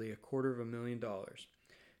 supposedly $250,000.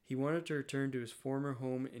 He wanted to return to his former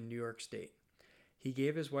home in New York State. He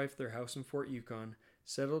gave his wife their house in Fort Yukon,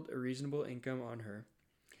 settled a reasonable income on her,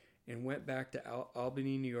 and went back to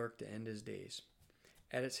Albany, New York to end his days.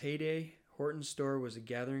 At its heyday, Horton's store was a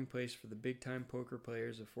gathering place for the big-time poker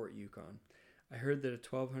players of Fort Yukon. I heard that a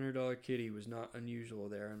 $1,200 kitty was not unusual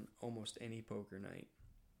there on almost any poker night.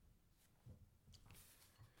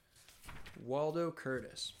 Waldo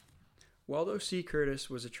Curtis. Waldo C. Curtis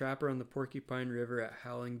was a trapper on the Porcupine River at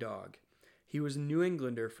Howling Dog. He was a New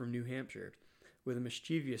Englander from New Hampshire, with a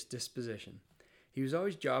mischievous disposition. He was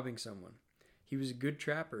always jobbing someone. He was a good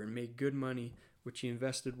trapper and made good money, which he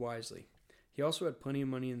invested wisely. He also had plenty of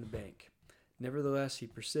money in the bank. Nevertheless, he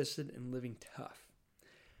persisted in living tough.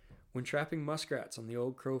 When trapping muskrats on the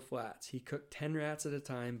Old Crow Flats, he cooked 10 rats at a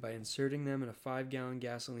time by inserting them in a 5-gallon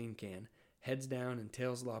gasoline can, heads down and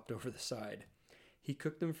tails lopped over the side. He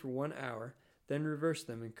cooked them for 1 hour, then reversed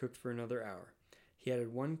them and cooked for another hour. He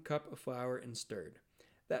added 1 cup of flour and stirred.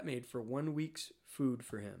 That made for 1 week's food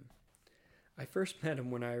for him. I first met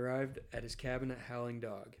him when I arrived at his cabin at Howling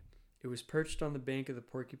Dog. It was perched on the bank of the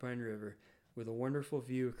Porcupine River with a wonderful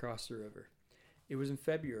view across the river. It was in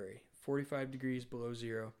February, 45 degrees below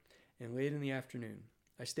zero, and late in the afternoon.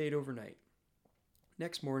 I stayed overnight.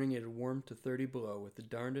 Next morning it had warmed to 30 below with the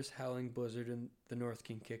darndest howling blizzard the north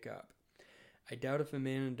can kick up. I doubt if a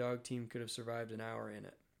man and dog team could have survived an hour in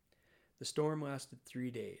it. The storm lasted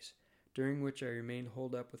 3 days, during which I remained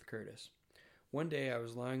holed up with Curtis. One day I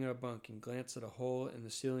was lying on a bunk and glanced at a hole in the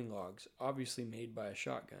ceiling logs, obviously made by a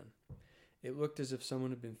shotgun. It looked as if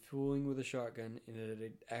someone had been fooling with a shotgun and it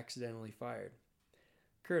had accidentally fired.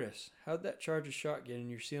 "Curtis, how'd that charge of shot get in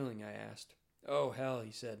your ceiling?" I asked. "Oh, hell,"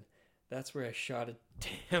 he said. "That's where I shot a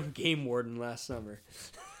damn game warden last summer."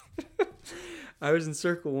 I was in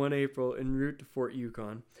Circle one April en route to Fort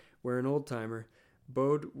Yukon, where an old-timer,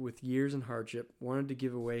 bowed with years and hardship, wanted to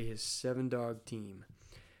give away his 7-dog team.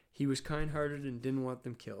 He was kind-hearted and didn't want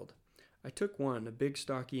them killed. I took one, a big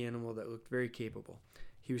stocky animal that looked very capable.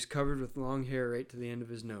 He was covered with long hair right to the end of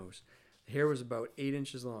his nose. The hair was about 8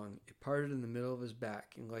 inches long. It parted in the middle of his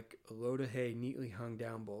back and like a load of hay neatly hung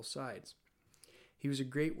down both sides. He was a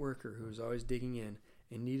great worker who was always digging in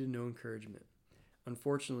and needed no encouragement.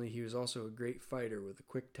 Unfortunately, he was also a great fighter with a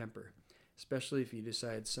quick temper, especially if he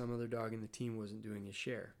decided some other dog in the team wasn't doing his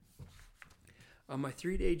share. On my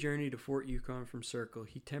 3-day journey to Fort Yukon from Circle,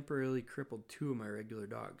 he temporarily crippled 2 of my regular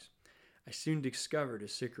dogs. I soon discovered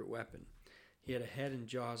his secret weapon. He had a head and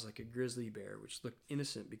jaws like a grizzly bear, which looked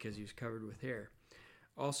innocent because he was covered with hair.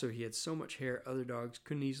 Also, he had so much hair other dogs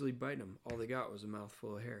couldn't easily bite him. All they got was a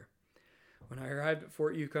mouthful of hair. When I arrived at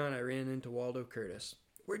Fort Yukon, I ran into Waldo Curtis.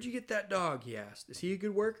 "Where'd you get that dog?" he asked. "Is he a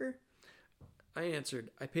good worker?" I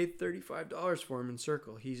answered, "I paid $35 for him in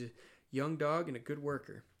Circle. He's a young dog and a good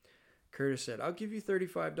worker." Curtis said, "I'll give you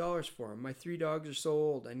 $35 for him. My 3 dogs are so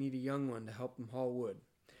old, I need a young one to help them haul wood.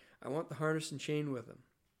 I want the harness and chain with him."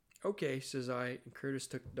 "Okay," says I, and Curtis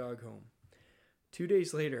took the dog home. 2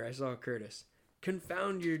 days later, I saw Curtis.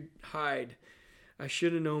 "Confound your hide. I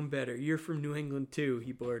should have known better. You're from New England, too,"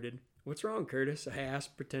 he blurted. "What's wrong, Curtis?" I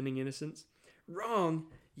asked, pretending innocence.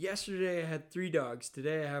 "Wrong? Yesterday I had 3 dogs.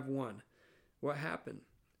 Today I have 1. "What happened?"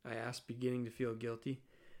 I asked, beginning to feel guilty.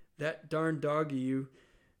 "That darn dog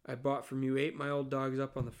I bought from you ate my old dogs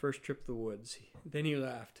up on the first trip to the woods." Then he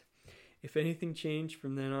laughed. If anything changed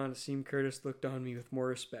from then on, it seemed Curtis looked on me with more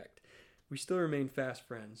respect. We still remained fast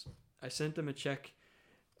friends. I sent a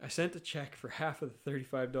check for half of the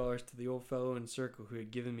 $35 to the old fellow in Circle who had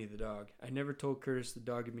given me the dog. I never told Curtis the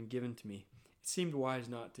dog had been given to me. It seemed wise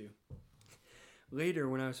not to. Later,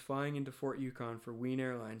 when I was flying into Fort Yukon for Wien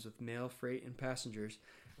Airlines with mail, freight, and passengers,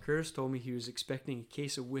 Curtis told me he was expecting a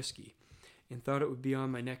case of whiskey and thought it would be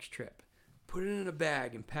on my next trip. "Put it in a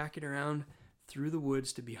bag and pack it around through the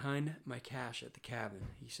woods to behind my cache at the cabin,"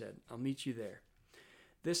 he said. "I'll meet you there."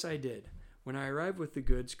 This I did. When I arrived with the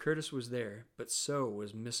goods, Curtis was there, but so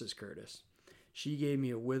was Mrs. Curtis. She gave me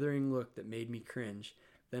a withering look that made me cringe,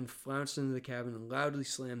 then flounced into the cabin and loudly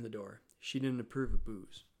slammed the door. She didn't approve of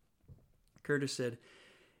booze. Curtis said,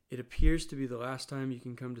 "It appears to be the last time you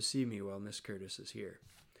can come to see me while Miss Curtis is here."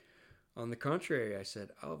 "On the contrary," I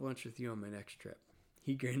said, "I'll have lunch with you on my next trip."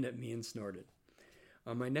 He grinned at me and snorted.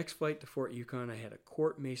 On my next flight to Fort Yukon, I had a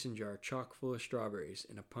quart mason jar chock full of strawberries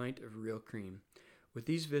and a pint of real cream. With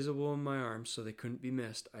these visible on my arms so they couldn't be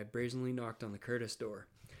missed, I brazenly knocked on the Curtis door.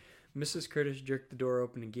 Mrs. Curtis jerked the door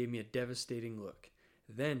open and gave me a devastating look.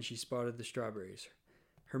 Then she spotted the strawberries.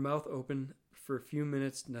 Her mouth opened. For a few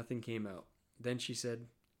minutes, nothing came out. Then she said,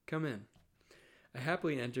 "Come in." I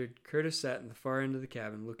happily entered. Curtis sat in the far end of the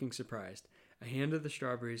cabin, looking surprised. I handed the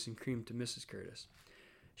strawberries and cream to Mrs. Curtis.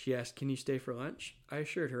 She asked, "Can you stay for lunch?" I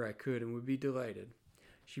assured her I could and would be delighted.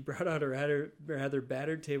 She brought out a rather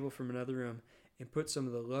battered table from another room and put some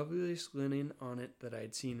of the loveliest linen on it that I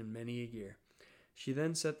had seen in many a year. She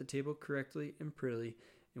then set the table correctly and prettily,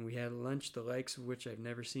 and we had a lunch the likes of which I've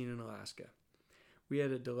never seen in Alaska. We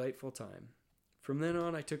had a delightful time. From then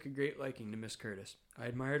on, I took a great liking to Miss Curtis. I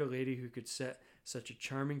admired a lady who could set such a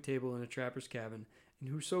charming table in a trapper's cabin and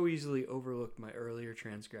who so easily overlooked my earlier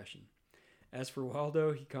transgression. As for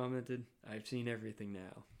Waldo, he commented, "I've seen everything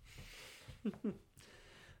now."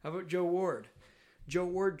 How about Joe Ward? Joe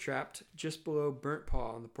Ward trapped just below Burnt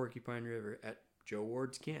Paw on the Porcupine River at Joe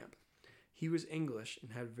Ward's camp. He was English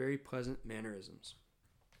and had very pleasant mannerisms.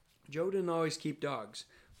 Joe didn't always keep dogs.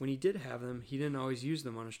 When he did have them, he didn't always use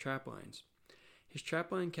them on his trap lines. His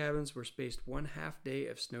trapline cabins were spaced 1/2 day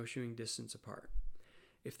of snowshoeing distance apart.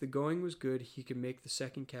 If the going was good, he could make the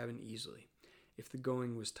second cabin easily. If the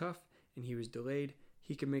going was tough and he was delayed,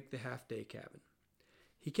 he could make the half-day cabin.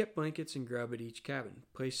 He kept blankets and grub at each cabin,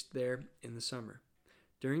 placed there in the summer.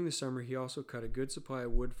 During the summer, he also cut a good supply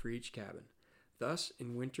of wood for each cabin. Thus,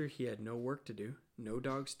 in winter, he had no work to do, no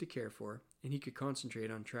dogs to care for, and he could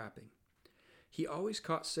concentrate on trapping. He always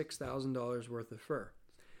caught $6,000 worth of fur.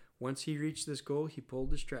 Once he reached this goal, he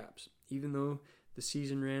pulled his traps, even though the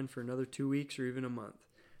season ran for another 2 weeks or even a month.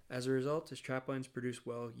 As a result, his traplines produced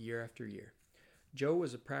well year after year. Joe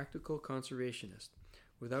was a practical conservationist,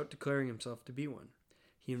 without declaring himself to be one.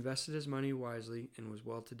 He invested his money wisely and was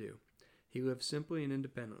well-to-do. He lived simply and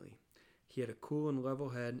independently. He had a cool and level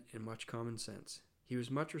head and much common sense. He was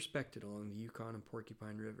much respected along the Yukon and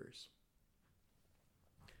Porcupine rivers.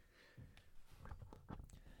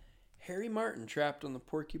 Harry Martin trapped on the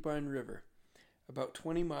Porcupine River, about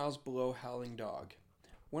 20 miles below Howling Dog.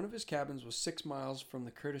 One of his cabins was 6 miles from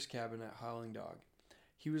the Curtis cabin at Howling Dog.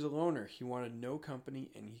 He was a loner, he wanted no company,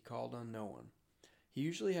 and he called on no one. He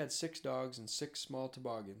usually had 6 dogs and 6 small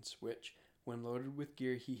toboggans, which, when loaded with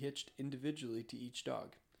gear, he hitched individually to each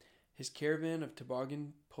dog. His caravan of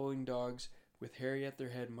toboggan-pulling dogs with Harry at their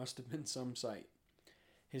head must have been some sight.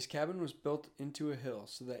 His cabin was built into a hill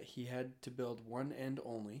so that he had to build one end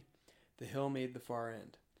only. The hill made the far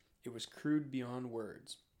end. It was crude beyond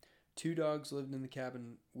words. 2 dogs lived in the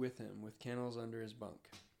cabin with him, with kennels under his bunk.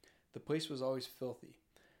 The place was always filthy.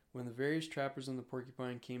 When the various trappers on the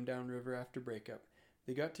Porcupine came downriver after breakup,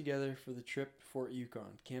 they got together for the trip to Fort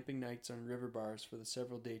Yukon, camping nights on river bars for the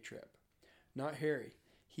several-day trip. Not Harry.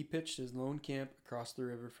 He pitched his lone camp across the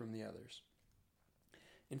river from the others.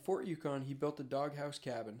 In Fort Yukon, he built a doghouse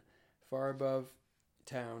cabin far above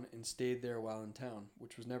town and stayed there while in town,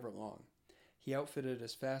 which was never long. He outfitted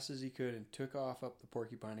as fast as he could and took off up the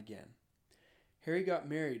Porcupine again. Harry got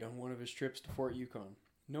married on one of his trips to Fort Yukon.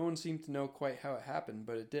 No one seemed to know quite how it happened,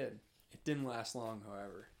 but it did. It didn't last long,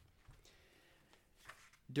 however.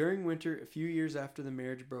 During winter, a few years after the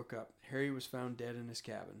marriage broke up, Harry was found dead in his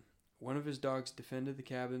cabin. One of his dogs defended the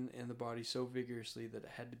cabin and the body so vigorously that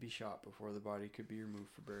it had to be shot before the body could be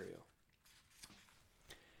removed for burial.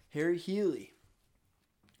 Harry Healy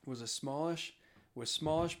was smallish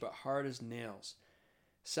but hard as nails.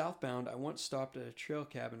 Southbound, I once stopped at a trail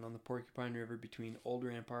cabin on the Porcupine River between Old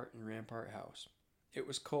Rampart and Rampart House. It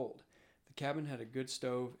was cold. The cabin had a good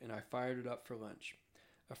stove, and I fired it up for lunch.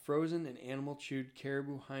 A frozen and animal-chewed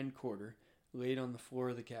caribou hind quarter laid on the floor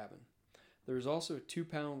of the cabin. There was also a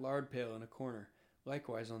 2-pound lard pail in a corner,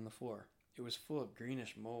 likewise on the floor. It was full of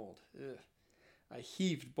greenish mold. Ugh. I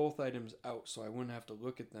heaved both items out so I wouldn't have to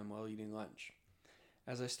look at them while eating lunch.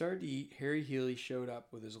 As I started to eat, Harry Healy showed up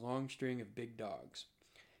with his long string of big dogs.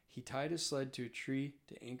 He tied his sled to a tree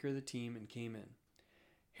to anchor the team and came in.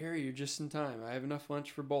 "Harry, you're just in time. I have enough lunch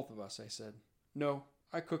for both of us," I said. "No,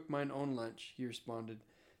 I cooked mine own lunch," he responded.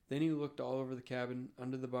 Then he looked all over the cabin,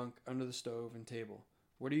 under the bunk, under the stove and table.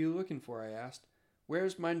 "What are you looking for?" I asked.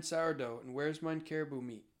 "Where's mine sourdough and where's mine caribou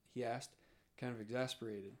meat?" he asked, kind of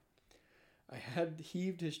exasperated. I had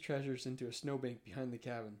heaved his treasures into a snowbank behind the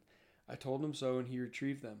cabin. I told him so, and he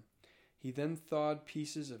retrieved them. He then thawed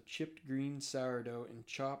pieces of chipped green sourdough and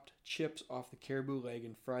chopped chips off the caribou leg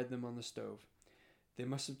and fried them on the stove. They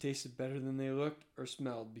must have tasted better than they looked or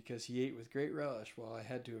smelled, because he ate with great relish while I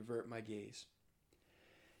had to avert my gaze.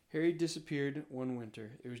 Harry disappeared one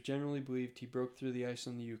winter. It was generally believed he broke through the ice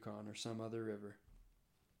on the Yukon or some other river.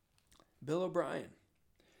 Bill O'Brien,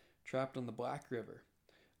 trapped on the Black River.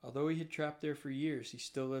 Although he had trapped there for years, he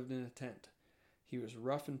still lived in a tent. He was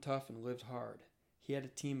rough and tough and lived hard. He had a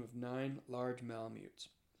team of 9 large Malamutes.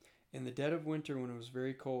 In the dead of winter, when it was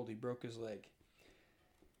very cold, he broke his leg.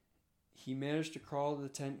 He managed to crawl to the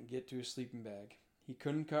tent and get to his sleeping bag. He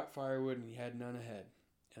couldn't cut firewood and he had none ahead.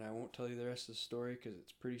 And I won't tell you the rest of the story because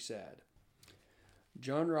it's pretty sad.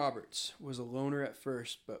 John Roberts was a loner at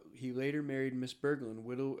first, but he later married Miss Berglund,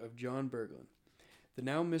 widow of John Berglund. The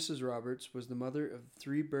now Mrs. Roberts was the mother of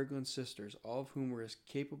 3 Berglund sisters, all of whom were as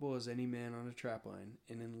capable as any man on a trapline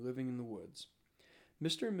and in living in the woods.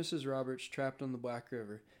 Mr. and Mrs. Roberts trapped on the Black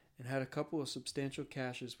River and had a couple of substantial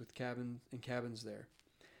caches with cabins there.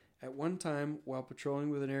 At one time, while patrolling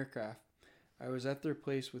with an aircraft, I was at their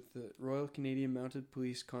place with the Royal Canadian Mounted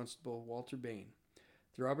Police Constable Walter Bain.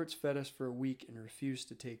 The Roberts fed us for a week and refused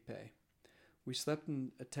to take pay. We slept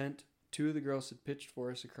in a tent 2 of the girls had pitched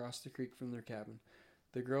for us across the creek from their cabin.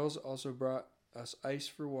 The girls also brought us ice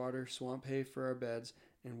for water, swamp hay for our beds,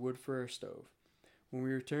 and wood for our stove. When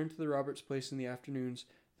we returned to the Roberts place in the afternoons,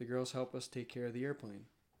 the girls helped us take care of the airplane.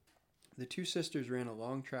 The 2 sisters ran a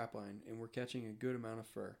long trap line and were catching a good amount of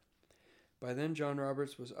fur. By then, John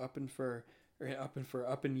Roberts was up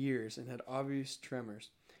in years and had obvious tremors.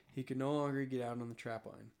 He could no longer get out on the trap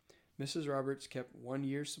line. Mrs. Roberts kept 1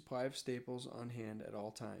 year's supply of staples on hand at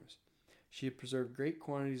all times. She had preserved great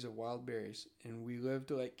quantities of wild berries, and we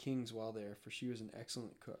lived like kings while there, for she was an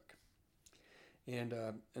excellent cook. And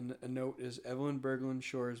a note is Evelyn Berglund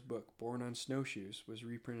Shore's book, Born on Snowshoes, was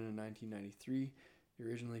reprinted in 1993,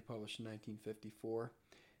 originally published in 1954,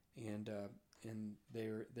 and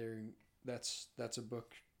that's a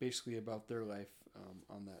book basically about their life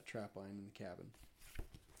on that trap line in the cabin.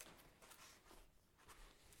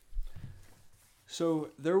 So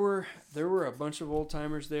there were a bunch of old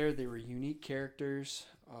timers there. They were unique characters,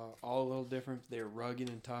 all a little different. They were rugged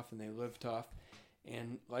and tough, and they lived tough.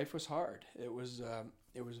 And life was hard. It was a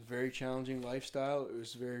very challenging lifestyle. It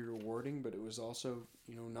was very rewarding, but it was also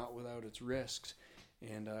not without its risks.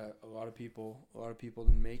 And a lot of people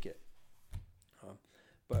didn't make it.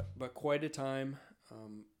 But quite a time.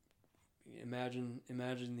 Imagine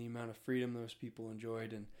the amount of freedom those people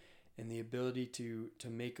enjoyed, and the ability to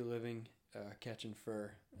make a living catching fur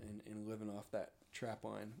and living off that trap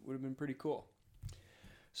line would have been pretty cool.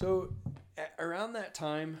 So around that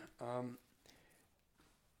time,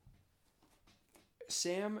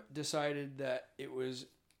 Sam decided that it was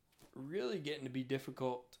really getting to be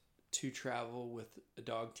difficult to travel with a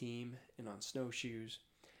dog team and on snowshoes,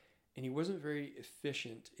 and he wasn't very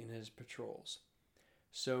efficient in his patrols.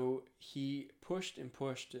 So he pushed and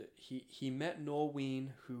pushed. He met Noel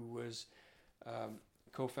Wien, who was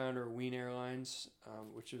co-founder of Wien Airlines,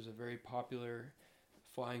 which was a very popular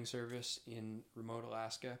flying service in remote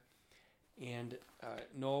Alaska. And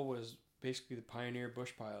Noel was basically the pioneer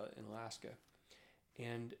bush pilot in Alaska.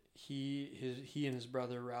 And he and his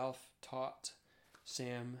brother Ralph taught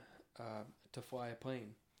Sam to fly a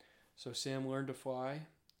plane. So Sam learned to fly.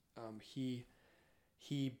 He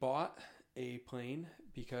bought a plane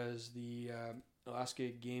because the Alaska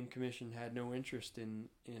Game Commission had no interest in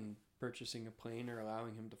purchasing a plane or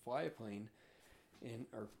allowing him to fly a plane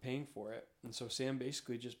or paying for it. And so Sam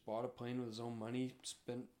basically just bought a plane with his own money,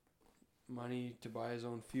 spent money to buy his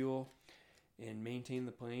own fuel and maintain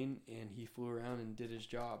the plane, and he flew around and did his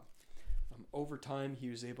job. Over time, he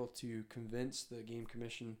was able to convince the Game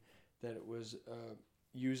Commission that it was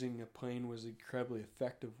using a plane was an incredibly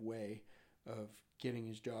effective way of getting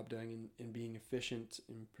his job done and being efficient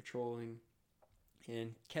in patrolling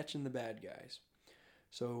and catching the bad guys.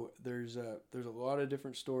 So there's a lot of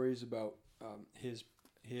different stories about his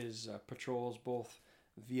patrols, both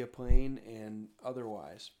via plane and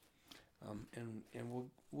otherwise. And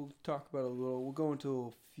we'll talk about we'll go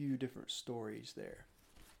into a few different stories there.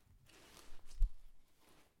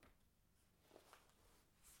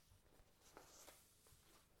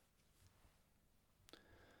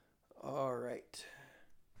 All right.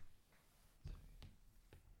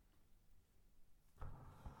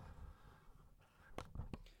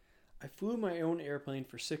 I flew my own airplane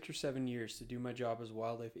for 6 or 7 years to do my job as a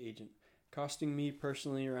wildlife agent, costing me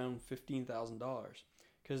personally around $15,000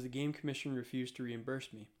 because the Game Commission refused to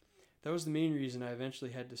reimburse me. That was the main reason I eventually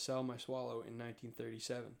had to sell my Swallow in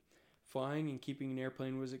 1937. Flying and keeping an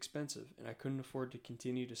airplane was expensive, and I couldn't afford to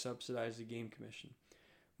continue to subsidize the Game Commission.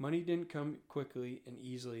 Money didn't come quickly and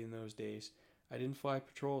easily in those days. I didn't fly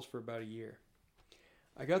patrols for about a year.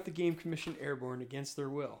 I got the Game Commission airborne against their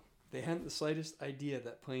will. They hadn't the slightest idea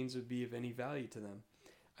that planes would be of any value to them.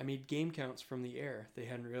 I made game counts from the air. They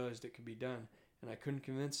hadn't realized it could be done, and I couldn't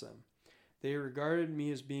convince them. They regarded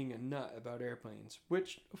me as being a nut about airplanes,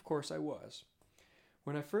 which, of course, I was.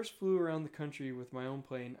 When I first flew around the country with my own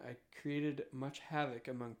plane, I created much havoc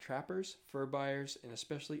among trappers, fur buyers, and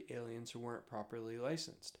especially aliens who weren't properly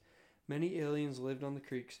licensed. Many aliens lived on the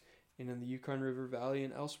creeks and in the Yukon River Valley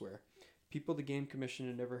and elsewhere, people the Game Commission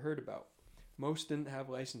had never heard about. Most didn't have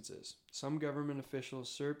licenses. Some government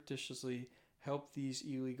officials surreptitiously helped these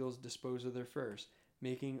illegals dispose of their furs,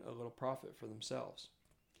 making a little profit for themselves.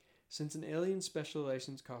 Since an alien special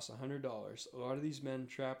license costs $100, a lot of these men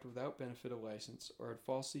trapped without benefit of license or had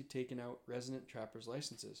falsely taken out resident trappers'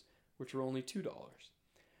 licenses, which were only $2.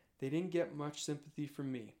 They didn't get much sympathy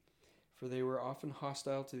from me, for they were often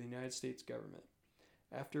hostile to the United States government.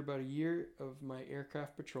 After about a year of my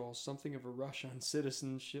aircraft patrols, something of a rush on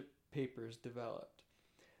citizenship papers developed.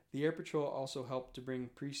 The Air Patrol also helped to bring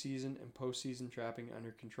pre-season and post-season trapping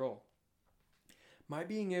under control. My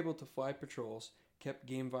being able to fly patrols kept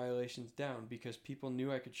game violations down because people knew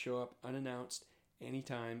I could show up unannounced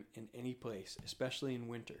anytime in any place, especially in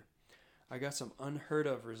winter. I got some unheard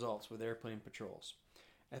of results with airplane patrols.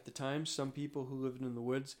 At the time, some people who lived in the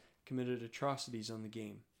woods committed atrocities on the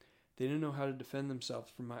game. They didn't know how to defend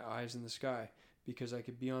themselves from my eyes in the sky because I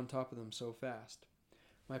could be on top of them so fast.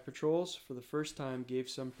 My patrols, for the first time, gave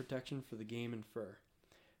some protection for the game and fur.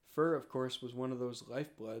 Fur, of course, was one of those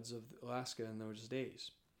lifebloods of Alaska in those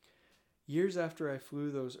days. Years after I flew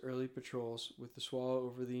those early patrols with the Swallow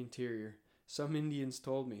over the interior, some Indians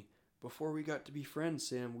told me, "Before we got to be friends,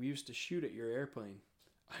 Sam, we used to shoot at your airplane."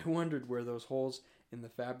 I wondered where those holes in the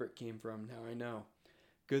fabric came from. Now I know.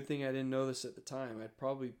 Good thing I didn't know this at the time.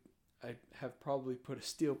 I'd have probably put a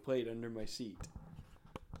steel plate under my seat.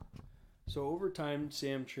 So over time,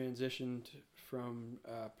 Sam transitioned from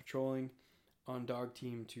patrolling on dog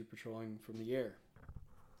team to patrolling from the air.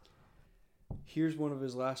 Here's one of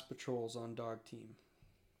his last patrols on dog team.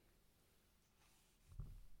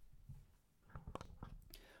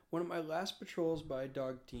 One of my last patrols by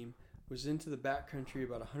dog team was into the backcountry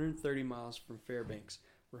about 130 miles from Fairbanks,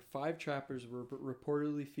 where 5 trappers were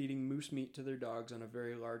reportedly feeding moose meat to their dogs on a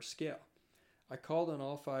very large scale. I called on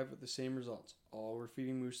all 5 with the same results. All were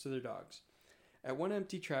feeding moose to their dogs. At one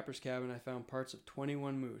empty trapper's cabin, I found parts of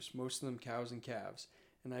 21 moose, most of them cows and calves,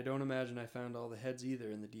 and I don't imagine I found all the heads either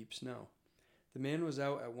in the deep snow. The man was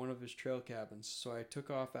out at one of his trail cabins, so I took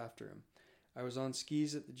off after him. I was on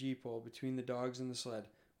skis at the G-pole between the dogs and the sled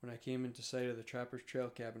when I came into sight of the trapper's trail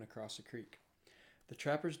cabin across the creek. The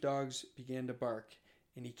trapper's dogs began to bark,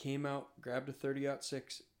 and he came out, grabbed a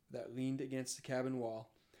 .30-06 that leaned against the cabin wall,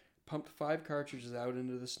 pumped 5 cartridges out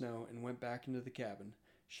into the snow, and went back into the cabin,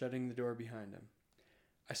 shutting the door behind him.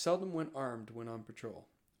 I seldom went armed when on patrol.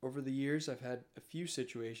 Over the years, I've had a few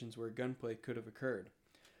situations where gunplay could have occurred.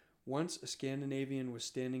 Once, a Scandinavian was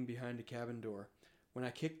standing behind a cabin door. When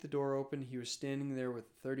I kicked the door open, he was standing there with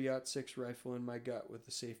a .30-06 rifle in my gut with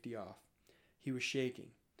the safety off. He was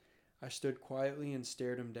shaking. I stood quietly and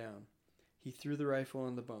stared him down. He threw the rifle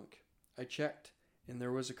on the bunk. I checked, and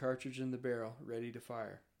there was a cartridge in the barrel, ready to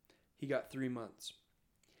fire. He got 3 months.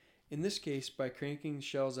 In this case, by cranking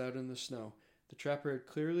shells out in the snow, the trapper had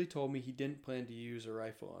clearly told me he didn't plan to use a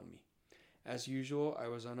rifle on me. As usual, I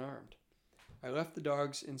was unarmed. I left the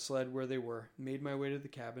dogs and sled where they were, made my way to the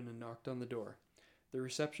cabin, and knocked on the door. The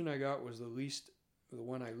reception I got was the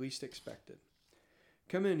one I least expected.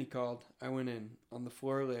 "Come in," he called. I went in. On the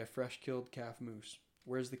floor lay a fresh-killed calf moose.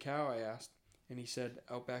 "Where's the cow?" I asked, and he said,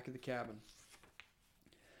 "Out back of the cabin."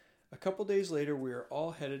 A couple days later, we were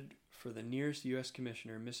all headed for the nearest U.S.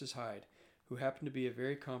 Commissioner, Mrs. Hyde, who happened to be a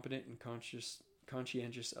very competent and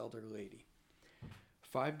conscientious elder lady.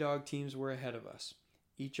 5 dog teams were ahead of us,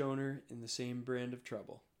 each owner in the same brand of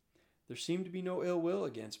trouble. There seemed to be no ill will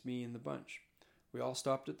against me and the bunch. We all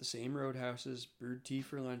stopped at the same roadhouses, brewed tea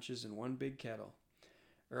for lunches in one big kettle.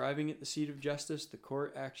 Arriving at the seat of justice, the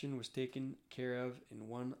court action was taken care of in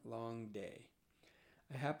one long day.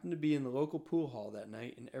 I happened to be in the local pool hall that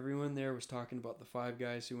night, and everyone there was talking about the 5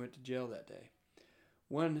 guys who went to jail that day.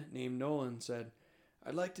 One, named Nolan, said,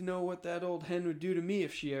 "I'd like to know what that old hen would do to me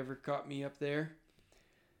if she ever caught me up there."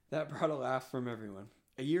 That brought a laugh from everyone.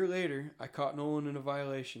 A year later, I caught Nolan in a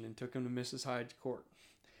violation and took him to Mrs. Hyde's court.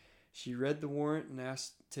 She read the warrant and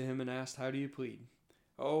asked, "How do you plead?"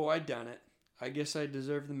 "Oh, I done it. I guess I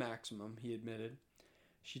deserve the maximum," he admitted.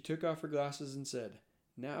 She took off her glasses and said,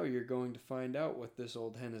 "Now you're going to find out what this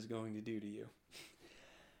old hen is going to do to you."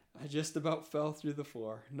 I just about fell through the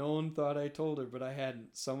floor. Nolan thought I told her, but I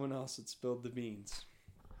hadn't. Someone else had spilled the beans.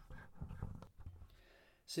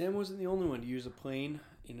 Sam wasn't the only one to use a plane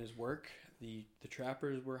in his work. The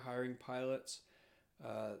trappers were hiring pilots.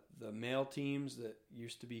 The mail teams that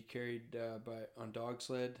used to be carried on dog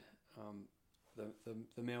sled,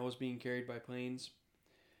 the mail was being carried by planes.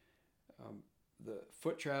 The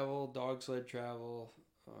foot travel, dog sled travel,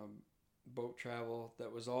 boat travel,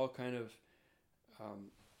 that was all kind of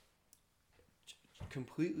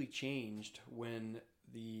completely changed when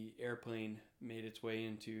the airplane made its way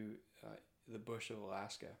into the bush of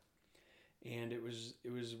Alaska. And it was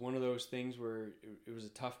one of those things where it was a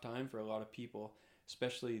tough time for a lot of people,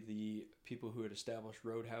 especially the people who had established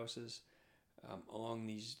roadhouses along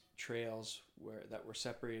these trails that were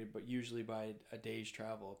separated, but usually by a day's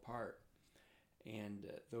travel apart.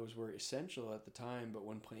 And those were essential at the time, but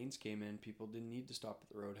when planes came in, people didn't need to stop at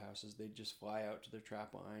the roadhouses. They'd just fly out to their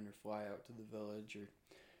trap line or fly out to the village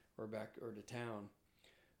or back or to town.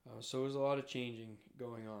 So there was a lot of changing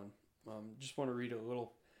going on. Just want to read a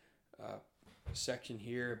little section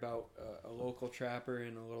here about a local trapper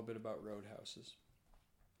and a little bit about roadhouses.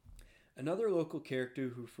 Another local character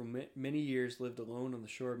who for many years lived alone on the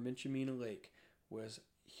shore of Minchimina Lake was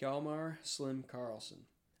Hjalmar Slim Karlsson,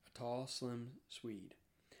 a tall, slim Swede.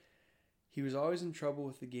 He was always in trouble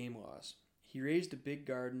with the game laws. He raised a big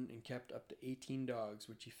garden and kept up to 18 dogs,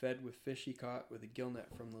 which he fed with fish he caught with a gill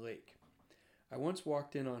net from the lake. I once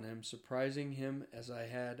walked in on him, surprising him as I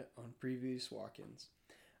had on previous walk-ins.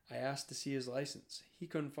 I asked to see his license. He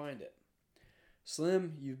couldn't find it.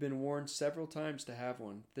 "Slim, you've been warned several times to have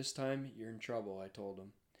one. This time, you're in trouble," I told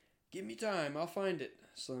him. "Give me time, I'll find it,"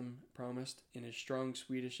 Slim promised in his strong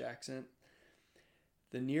Swedish accent.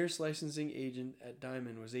 The nearest licensing agent at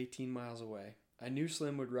Diamond was 18 miles away. I knew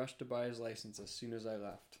Slim would rush to buy his license as soon as I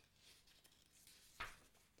left.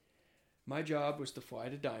 My job was to fly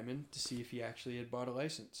to Diamond to see if he actually had bought a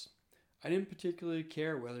license. I didn't particularly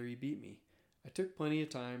care whether he beat me. I took plenty of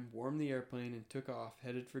time, warmed the airplane, and took off,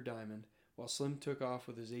 headed for Diamond, while Slim took off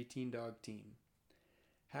with his 18-dog team.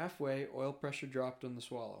 Halfway, oil pressure dropped on the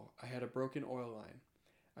Swallow. I had a broken oil line.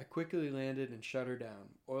 I quickly landed and shut her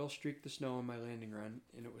down. Oil streaked the snow on my landing run,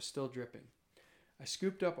 and it was still dripping. I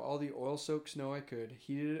scooped up all the oil-soaked snow I could,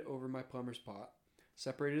 heated it over my plumber's pot,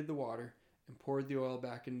 separated the water, and poured the oil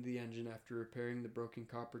back into the engine after repairing the broken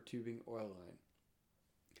copper tubing oil line.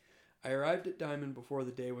 I arrived at Diamond before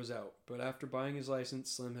the day was out, but after buying his license,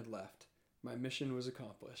 Slim had left. My mission was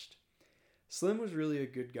accomplished. Slim was really a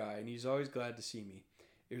good guy, and he's always glad to see me.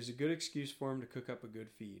 It was a good excuse for him to cook up a good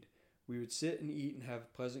feed. We would sit and eat and have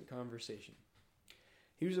a pleasant conversation.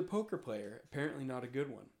 He was a poker player, apparently not a good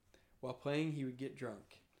one. While playing, he would get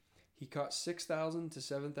drunk. He caught $6,000 to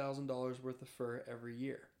 $7,000 worth of fur every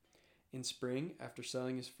year. In spring, after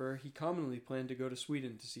selling his fur, he commonly planned to go to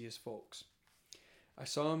Sweden to see his folks. I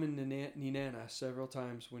saw him in Nenana several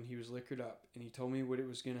times when he was liquored up, and he told me what it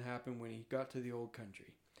was going to happen when he got to the old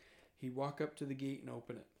country. He'd walk up to the gate and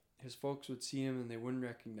open it. His folks would see him and they wouldn't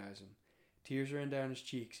recognize him. Tears ran down his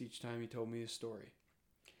cheeks each time he told me his story.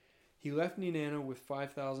 He left Nenana with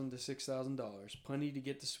 $5,000 to $6,000, plenty to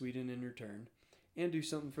get to Sweden in return, and do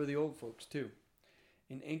something for the old folks too.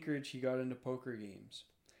 In Anchorage, he got into poker games.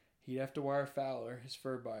 He'd have to wire Fowler, his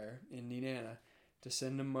fur buyer, in Nenana to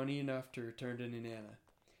send him money enough to return to Nenana.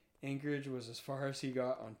 Anchorage was as far as he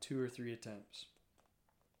got on 2 or 3 attempts.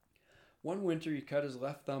 One winter, he cut his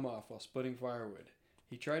left thumb off while splitting firewood.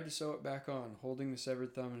 He tried to sew it back on, holding the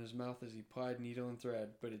severed thumb in his mouth as he plied needle and thread,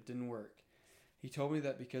 but it didn't work. He told me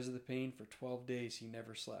that because of the pain, for 12 days he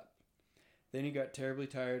never slept. Then he got terribly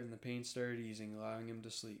tired and the pain started easing, allowing him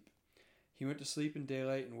to sleep. He went to sleep in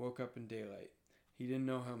daylight and woke up in daylight. He didn't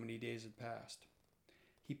know how many days had passed.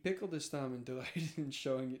 He pickled his thumb and delighted in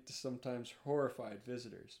showing it to sometimes horrified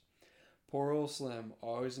visitors. Poor old Slim,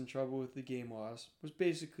 always in trouble with the game laws, was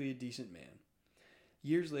basically a decent man.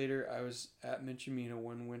 Years later, I was at Minchimina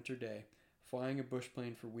one winter day, flying a bush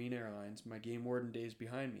plane for Wien Airlines, my game warden days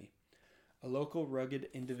behind me. A local rugged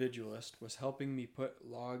individualist was helping me put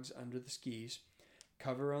logs under the skis,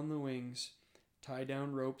 cover on the wings, tie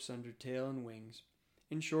down ropes under tail and wings.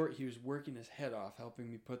 In short, he was working his head off helping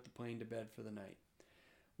me put the plane to bed for the night.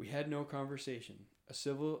 We had no conversation. A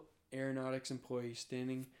civil aeronautics employee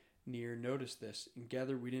standing near noticed this and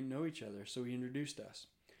gathered we didn't know each other, so he introduced us.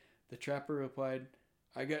 The trapper replied,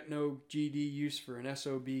 "I got no GD use for an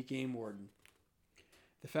SOB game warden."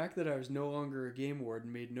 The fact that I was no longer a game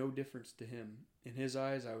warden made no difference to him. In his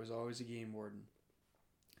eyes, I was always a game warden.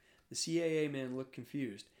 The CAA man looked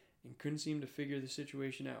confused and couldn't seem to figure the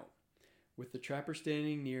situation out. With the trapper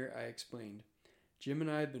standing near, I explained, "Jim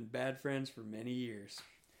and I have been bad friends for many years."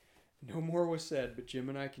 No more was said, but Jim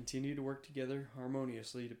and I continued to work together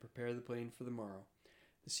harmoniously to prepare the plane for the morrow.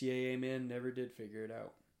 The CAA man never did figure it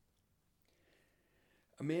out.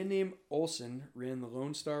 A man named Olson ran the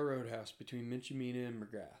Lone Star Roadhouse between Minchimina and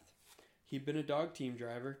McGrath. He'd been a dog team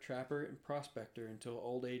driver, trapper, and prospector until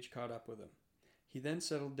old age caught up with him. He then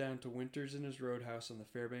settled down to winters in his roadhouse on the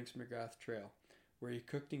Fairbanks-McGrath Trail, where he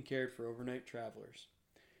cooked and cared for overnight travelers.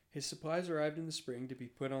 His supplies arrived in the spring to be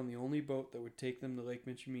put on the only boat that would take them to Lake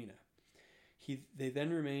Minchimina. They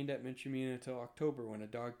then remained at Minchimina until October, when a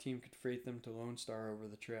dog team could freight them to Lone Star over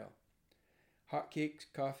the trail. Hot cakes,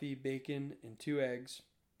 coffee, bacon, and 2 eggs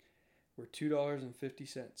were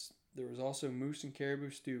 $2.50. There was also moose and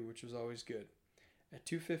caribou stew, which was always good. At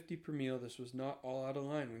 $2.50 per meal, this was not all out of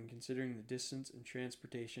line when considering the distance and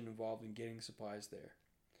transportation involved in getting supplies there.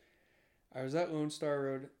 It was at Lone Star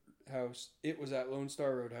Roadhouse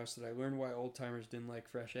that I learned why old-timers didn't like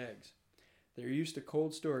fresh eggs. They were used to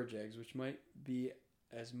cold storage eggs, which might be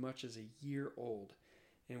as much as a year old,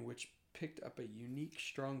 and which picked up a unique,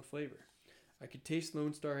 strong flavor. I could taste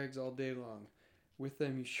Lone Star eggs all day long. With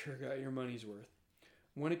them, you sure got your money's worth.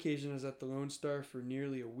 One occasion I was at the Lone Star for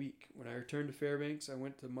nearly a week. When I returned to Fairbanks, I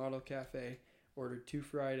went to the Model Cafe, ordered 2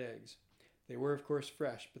 fried eggs. They were, of course,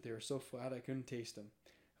 fresh, but they were so flat I couldn't taste them.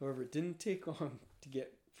 However, it didn't take long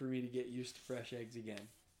for me to get used to fresh eggs again.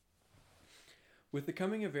 With the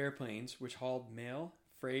coming of airplanes, which hauled mail,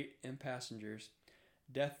 freight, and passengers,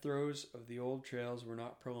 death throes of the old trails were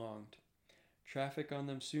not prolonged. Traffic on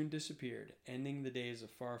them soon disappeared, ending the days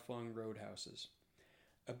of far-flung roadhouses.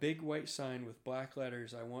 A big white sign with black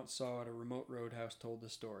letters I once saw at a remote roadhouse told the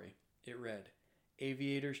story. It read,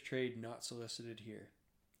 "Aviators trade not solicited here."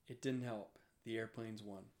 It didn't help. The airplanes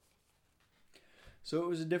won. So it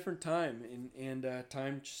was a different time, and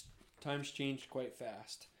times changed quite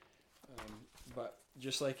fast. But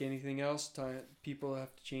just like anything else, people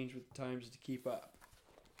have to change with the times to keep up.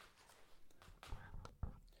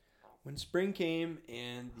 When spring came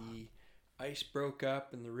and the ice broke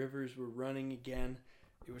up and the rivers were running again,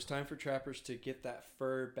 It was time for trappers to get that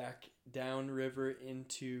fur back downriver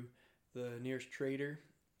into the nearest trader,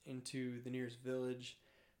 into the nearest village,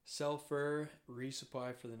 sell fur,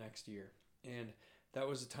 resupply for the next year. And that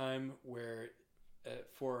was a time where,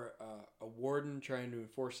 for a warden trying to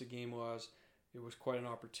enforce the game laws, it was quite an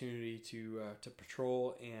opportunity to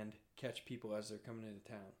patrol and catch people as they're coming into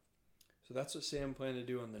town. So that's what Sam planned to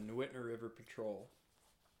do on the Newitna River Patrol.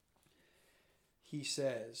 He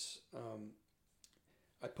says,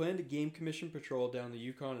 I planned a game commission patrol down the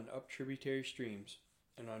Yukon and up tributary streams,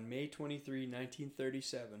 and on May 23,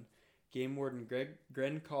 1937, Game Warden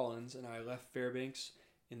Gren Collins and I left Fairbanks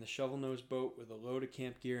in the shovel-nosed boat with a load of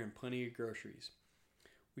camp gear and plenty of groceries.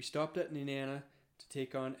 We stopped at Nenana to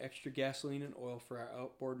take on extra gasoline and oil for our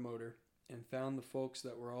outboard motor and found the folks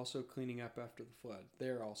that were also cleaning up after the flood.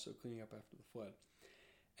 They're also cleaning up after the flood.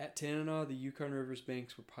 At Tanana, the Yukon River's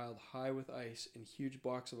banks were piled high with ice, and huge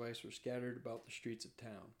blocks of ice were scattered about the streets of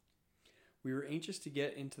town. We were anxious to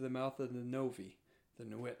get into the mouth of the Novi, the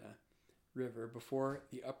Newitna River, before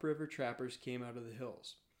the upriver trappers came out of the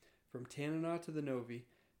hills. From Tanana to the Novi,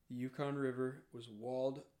 the Yukon River was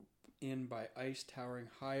walled in by ice towering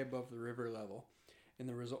high above the river level, and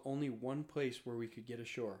there was only one place where we could get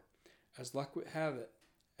ashore. As luck would have it,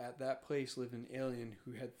 at that place lived an alien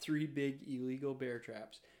who had 3 big illegal bear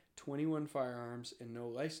traps, 21 firearms, and no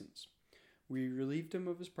license. We relieved him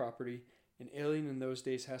of his property. An alien in those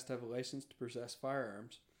days has to have a license to possess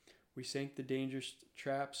firearms. We sank the dangerous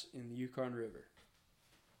traps in the Yukon River.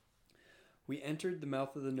 We entered the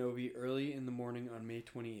mouth of the Novi early in the morning on May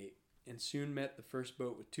 28, and soon met the first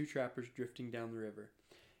boat with 2 trappers drifting down the river.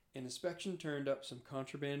 An inspection turned up some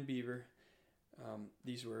contraband beaver.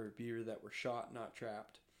 These were beaver that were shot, not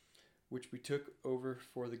trapped, which we took over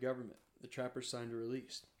for the government. The trappers signed a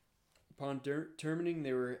release. Upon determining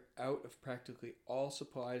they were out of practically all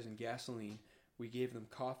supplies and gasoline, we gave them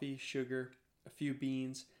coffee, sugar, a few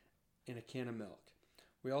beans, and a can of milk.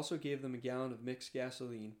 We also gave them a gallon of mixed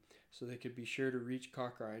gasoline so they could be sure to reach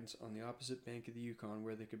Cochrines on the opposite bank of the Yukon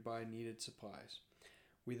where they could buy needed supplies.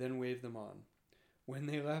 We then waved them on. When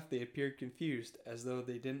they left, they appeared confused, as though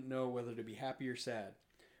they didn't know whether to be happy or sad.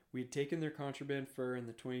 We had taken their contraband fur and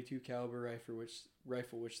the .22 caliber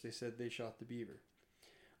rifle which they said they shot the beaver.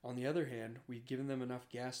 On the other hand, we'd given them enough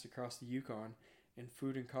gas to cross the Yukon and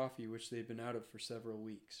food and coffee which they'd been out of for several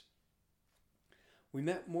weeks. We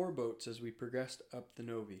met more boats as we progressed up the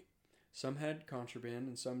Novi. Some had contraband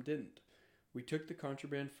and some didn't. We took the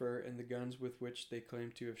contraband fur and the guns with which they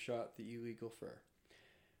claimed to have shot the illegal fur.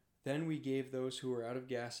 Then we gave those who were out of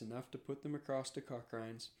gas enough to put them across to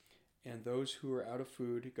Cochrines, and those who were out of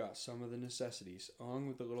food got some of the necessities, along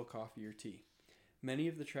with a little coffee or tea. Many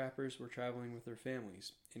of the trappers were traveling with their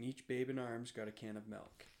families, and each babe in arms got a can of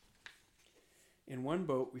milk. In one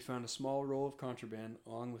boat, we found a small roll of contraband,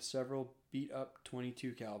 along with several beat-up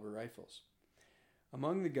 .22 caliber rifles.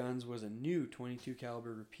 Among the guns was a new .22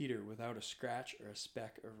 caliber repeater without a scratch or a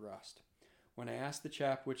speck of rust. When I asked the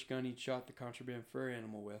chap which gun he'd shot the contraband fur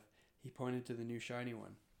animal with, he pointed to the new shiny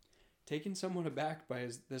one. Taken somewhat aback by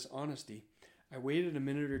this honesty, I waited a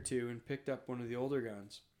minute or two and picked up one of the older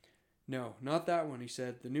guns. No, not that one, he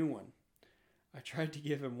said, the new one. I tried to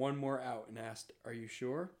give him one more out and asked, Are you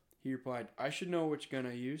sure? He replied, I should know which gun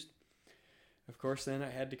I used. Of course, then I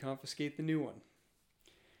had to confiscate the new one.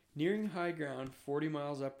 Nearing high ground 40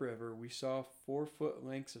 miles upriver, we saw 4-foot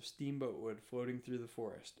lengths of steamboat wood floating through the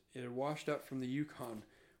forest. It had washed up from the Yukon,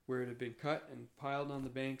 where it had been cut and piled on the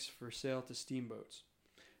banks for sale to steamboats.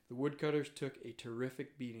 The woodcutters took a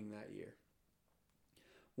terrific beating that year.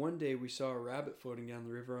 One day we saw a rabbit floating down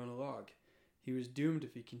the river on a log. He was doomed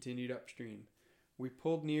if he continued upstream. We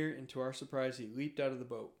pulled near, and to our surprise he leaped out of the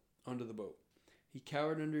boat, onto the boat. He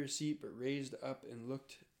cowered under his seat but raised up and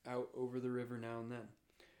looked out over the river now and then.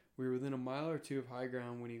 We were within a mile or two of high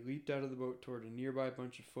ground when he leaped out of the boat toward a nearby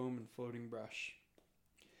bunch of foam and floating brush.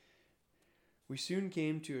 We soon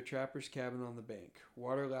came to a trapper's cabin on the bank.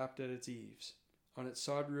 Water lapped at its eaves. On its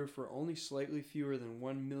sod roof were only slightly fewer than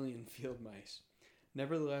 1 million field mice.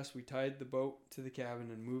 Nevertheless, we tied the boat to the cabin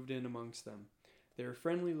and moved in amongst them. They were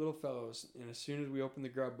friendly little fellows, and as soon as we opened the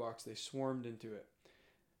grub box, they swarmed into it.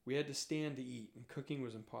 We had to stand to eat, and cooking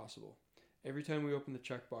was impossible. Every time we opened the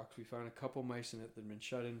check box, we found a couple mice in it that had been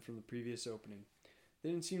shut in from the previous opening. They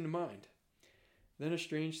didn't seem to mind. Then a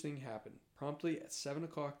strange thing happened. Promptly at 7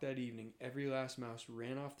 o'clock that evening, every last mouse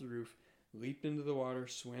ran off the roof, leaped into the water,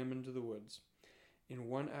 swam into the woods. In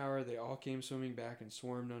 1 hour, they all came swimming back and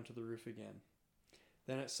swarmed onto the roof again.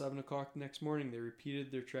 Then at 7 o'clock the next morning, they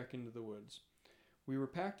repeated their trek into the woods. We were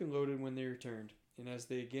packed and loaded when they returned, and as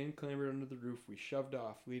they again clambered under the roof, we shoved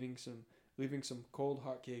off, leaving some cold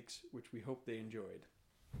hot cakes, which we hoped they enjoyed.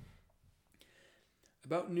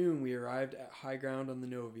 About noon, we arrived at high ground on the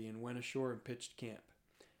Novi and went ashore and pitched camp.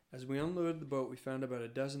 As we unloaded the boat, we found about a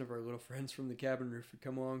dozen of our little friends from the cabin roof had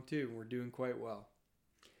come along too, and were doing quite well.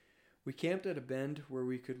 We camped at a bend where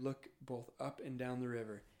we could look both up and down the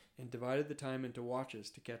river, and divided the time into watches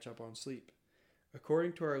to catch up on sleep.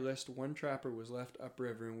 According to our list, one trapper was left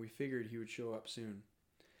upriver, and we figured he would show up soon.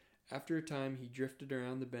 After a time, he drifted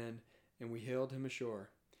around the bend, and we hailed him ashore.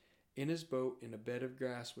 In his boat, in a bed of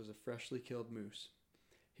grass, was a freshly killed moose.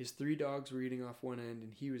 His 3 dogs were eating off one end,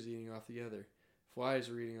 and he was eating off the other. Flies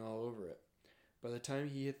were eating all over it. By the time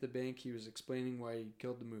he hit the bank, he was explaining why he'd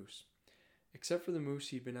killed the moose. Except for the moose,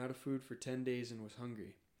 he'd been out of food for 10 days and was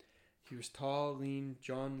hungry. He was tall, lean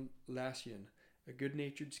John Lassian, a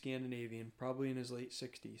good-natured Scandinavian, probably in his late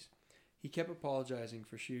 60s. He kept apologizing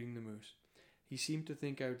for shooting the moose. He seemed to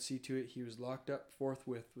think I would see to it he was locked up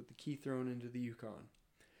forthwith with the key thrown into the Yukon.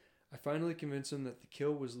 I finally convinced him that the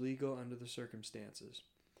kill was legal under the circumstances.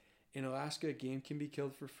 In Alaska, game can be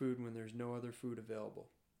killed for food when there's no other food available.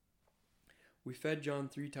 We fed John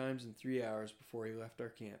 3 times in 3 hours before he left our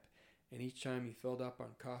camp, and each time he filled up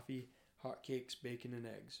on coffee, hot cakes, bacon, and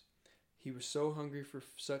eggs. He was so hungry for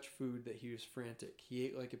such food that he was frantic. He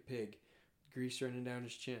ate like a pig, grease running down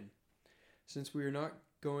his chin. Since we were not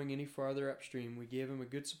going any farther upstream, we gave him a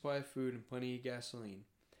good supply of food and plenty of gasoline.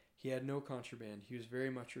 He had no contraband. He was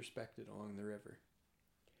very much respected along the river.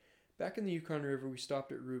 Back in the Yukon River, we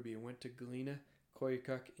stopped at Ruby and went to Galena,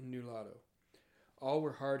 Koyukuk, and Nulato. All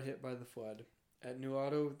were hard hit by the flood. At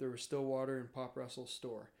Nulato, there was still water in Pop Russell's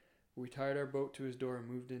store. We tied our boat to his door and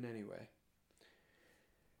moved in anyway.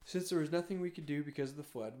 Since there was nothing we could do because of the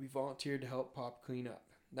flood, we volunteered to help Pop clean up.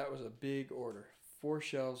 That was a big order. 4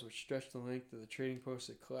 shelves which stretched the length of the trading post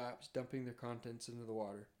had collapsed, dumping their contents into the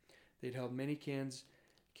water. They'd held many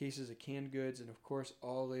cases of canned goods, and of course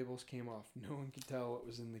all labels came off. No one could tell what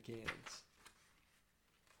was in the cans.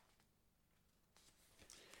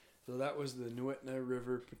 So that was the Nweetna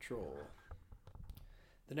River Patrol.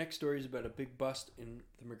 The next story is about a big bust in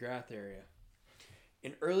the McGrath area.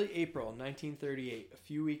 In early April 1938, a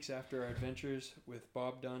few weeks after our adventures with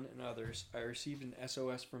Bob Dunn and others, I received an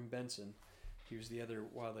SOS from Benson, he was the other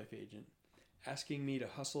wildlife agent, asking me to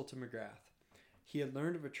hustle to McGrath. He had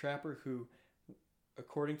learned of a trapper who,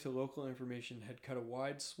 according to local information, had cut a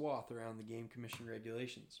wide swath around the Game Commission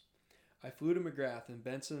regulations. I flew to McGrath, and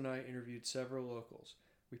Benson and I interviewed several locals.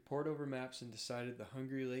 We pored over maps and decided the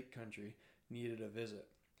Hungry Lake country needed a visit.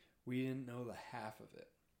 We didn't know the half of it.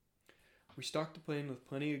 We stocked the plane with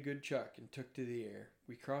plenty of good chuck and took to the air.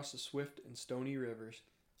 We crossed the Swift and Stony rivers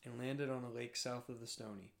and landed on a lake south of the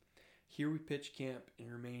Stony. Here we pitched camp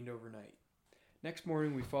and remained overnight. Next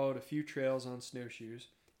morning we followed a few trails on snowshoes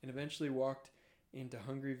and eventually walked into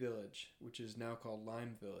Hungry Village, which is now called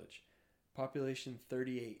Lime Village, population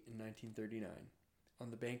 38 in 1939, on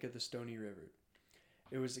the bank of the Stony River.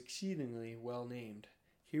 It was exceedingly well named.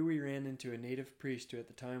 Here we ran into a native priest who at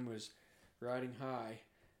the time was riding high,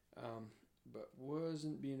 but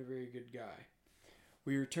wasn't being a very good guy.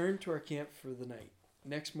 We returned to our camp for the night.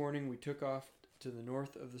 Next morning we took off to the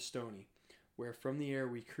north of the Stony, where from the air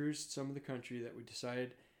we cruised some of the country that we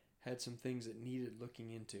decided had some things that needed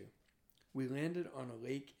looking into. We landed on a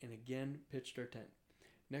lake and again pitched our tent.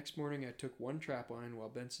 Next morning I took one trap line while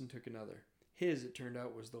Benson took another. His, it turned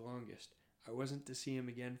out, was the longest. I wasn't to see him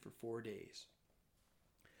again for 4 days.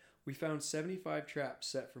 We found 75 traps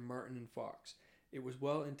set for marten and fox. It was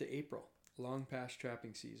well into April, long past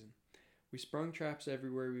trapping season. We sprung traps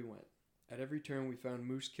everywhere we went. At every turn we found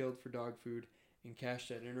moose killed for dog food and cached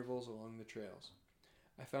at intervals along the trails.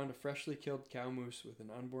 I found a freshly killed cow moose with an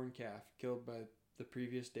unborn calf killed by the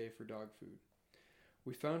previous day for dog food.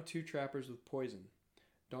 We found 2 trappers with poison.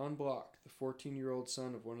 Don Block, the 14-year-old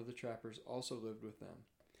son of one of the trappers, also lived with them.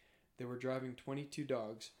 They were driving 22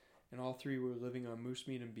 dogs, and all 3 were living on moose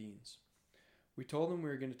meat and beans. We told them we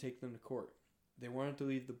were going to take them to court. They wanted to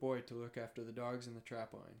leave the boy to look after the dogs in the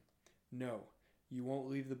trap line. No, you won't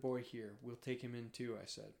leave the boy here. We'll take him in too, I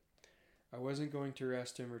said. I wasn't going to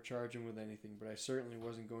arrest him or charge him with anything, but I certainly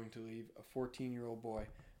wasn't going to leave a 14-year-old boy,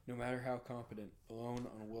 no matter how competent, alone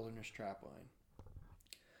on a wilderness trap line.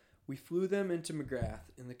 We flew them into McGrath,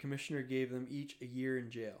 and the commissioner gave them each a year in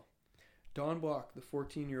jail. Don Block, the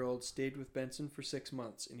 14-year-old, stayed with Benson for 6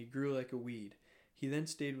 months, and he grew like a weed. He then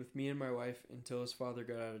stayed with me and my wife until his father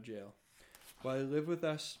got out of jail. While he lived with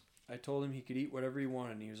us, I told him he could eat whatever he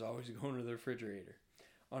wanted, and he was always going to the refrigerator.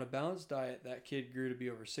 On a balanced diet, that kid grew to be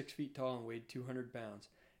over 6 feet tall and weighed 200 pounds.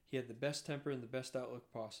 He had the best temper and the best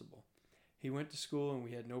outlook possible. He went to school, and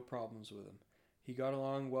we had no problems with him. He got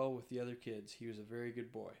along well with the other kids. He was a very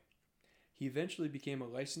good boy. He eventually became a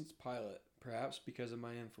licensed pilot, perhaps because of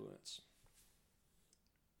my influence.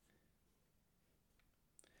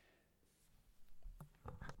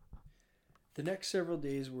 The next several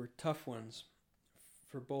days were tough ones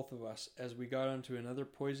for both of us as we got onto another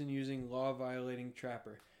poison-using, law-violating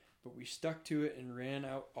trapper, but we stuck to it and ran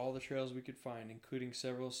out all the trails we could find, including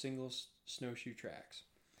several single snowshoe tracks.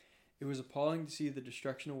 It was appalling to see the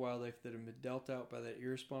destruction of wildlife that had been dealt out by that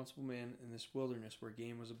irresponsible man in this wilderness where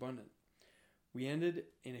game was abundant. We ended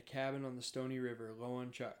in a cabin on the Stony River, low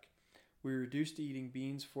on chuck. We were reduced to eating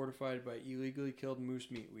beans fortified by illegally killed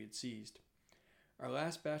moose meat we had seized. Our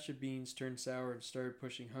last batch of beans turned sour and started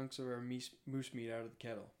pushing hunks of our moose meat out of the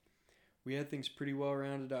kettle. We had things pretty well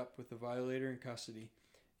rounded up with the violator in custody,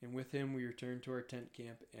 and with him we returned to our tent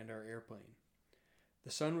camp and our airplane.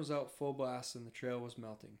 The sun was out full blast and the trail was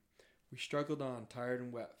melting. We struggled on, tired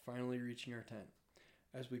and wet, finally reaching our tent.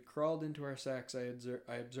 As we crawled into our sacks, I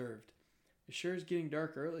observed, "It sure is getting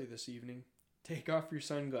dark early this evening." "Take off your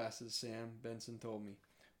sunglasses, Sam," Benson told me.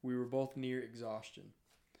 We were both near exhaustion.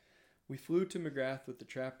 We flew to McGrath with the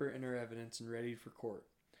trapper and our evidence and readied for court.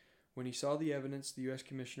 When he saw the evidence, the U.S.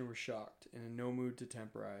 Commissioner was shocked and in no mood to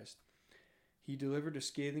temporize. He delivered a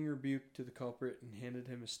scathing rebuke to the culprit and handed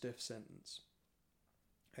him a stiff sentence.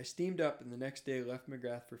 I steamed up and the next day left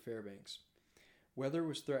McGrath for Fairbanks. Weather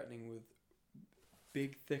was threatening with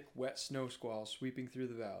big, thick, wet snow squalls sweeping through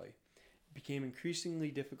the valley. It became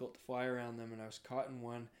increasingly difficult to fly around them, and I was caught in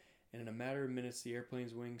one, and in a matter of minutes the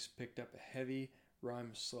airplane's wings picked up a heavy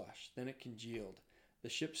rime of slush. Then it congealed. The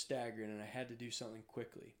ship staggered, and I had to do something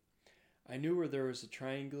quickly. I knew where there was a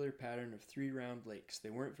triangular pattern of 3 round lakes.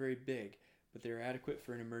 They weren't very big, but they were adequate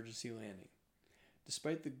for an emergency landing.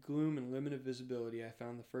 Despite the gloom and limited visibility, I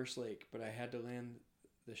found the first lake, but I had to land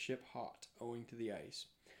the ship hot, owing to the ice.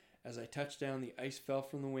 As I touched down, the ice fell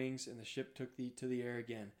from the wings, and the ship took to the air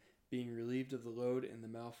again, being relieved of the load and the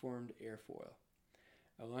malformed airfoil.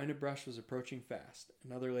 A line of brush was approaching fast.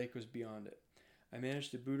 Another lake was beyond it. I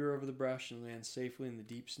managed to boot her over the brush and land safely in the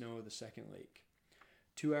deep snow of the second lake.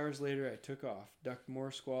 2 hours later, I took off, ducked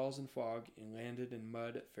more squalls and fog, and landed in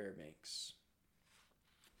mud at Fairbanks.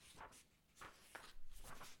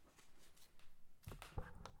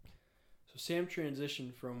 So Sam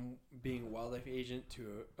transitioned from being a wildlife agent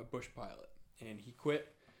to a bush pilot, and he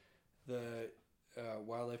quit the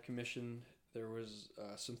Wildlife Commission. There was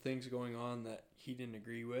some things going on that he didn't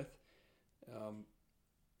agree with.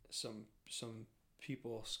 Some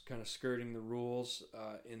people kind of skirting the rules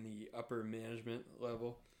in the upper management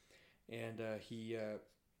level, and he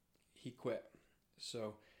quit.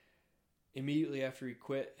 So immediately after he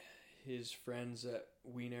quit, his friends at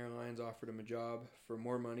Wien Airlines offered him a job for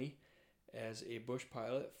more money as a bush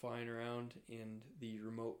pilot flying around in the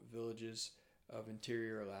remote villages of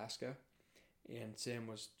interior Alaska. And Sam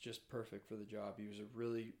was just perfect for the job. He was a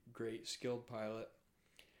really great, skilled pilot.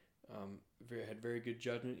 Had very good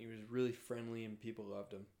judgment. He was really friendly and people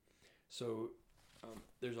loved him. So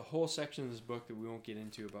there's a whole section of this book that we won't get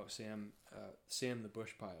into about Sam the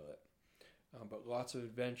bush pilot. But lots of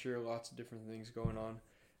adventure, lots of different things going on.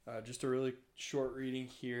 Just a really short reading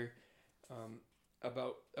here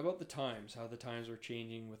about the times, how the times were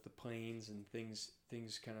changing with the planes and things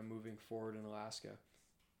kind of moving forward in Alaska.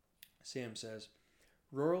 Sam says,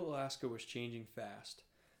 rural Alaska was changing fast.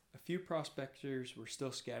 A few prospectors were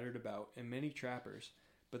still scattered about, and many trappers,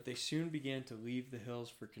 but they soon began to leave the hills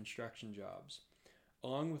for construction jobs.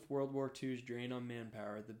 Along with World War II's drain on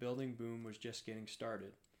manpower, the building boom was just getting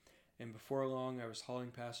started, and before long I was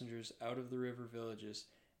hauling passengers out of the river villages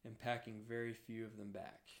and packing very few of them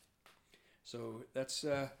back. So that's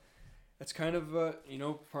kind of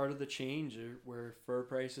part of the change where fur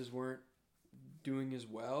prices weren't doing as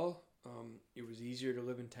well. It was easier to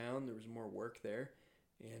live in town. There was more work there.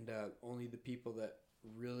 And only the people that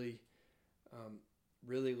really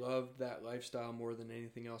loved that lifestyle more than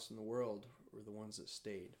anything else in the world were the ones that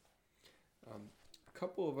stayed. A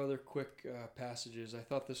couple of other quick passages. I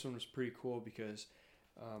thought this one was pretty cool because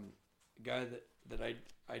a guy that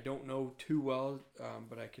I don't know too well,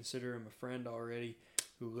 but I consider him a friend already,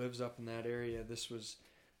 who lives up in that area. This was,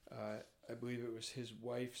 I believe it was his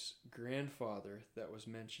wife's grandfather that was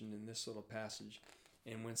mentioned in this little passage.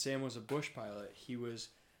 And when Sam was a bush pilot, he was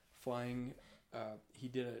flying. He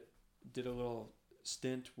did a little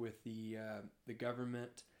stint with the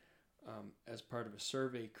government as part of a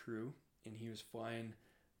survey crew, and he was flying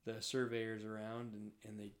the surveyors around,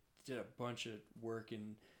 and they did a bunch of work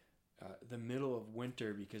in the middle of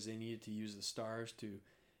winter because they needed to use the stars to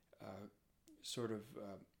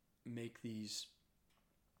make these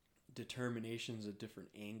determinations at different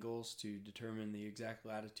angles to determine the exact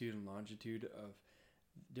latitude and longitude of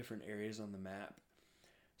different areas on the map.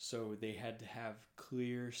 So they had to have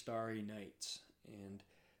clear, starry nights, and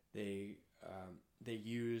they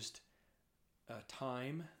used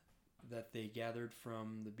time that they gathered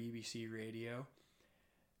from the BBC radio,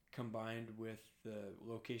 combined with the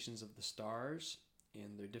locations of the stars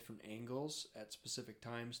and their different angles at specific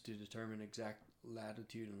times to determine exact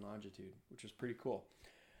latitude and longitude, which was pretty cool.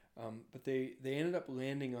 But they ended up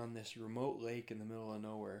landing on this remote lake in the middle of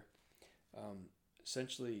nowhere,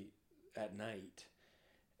 essentially at night.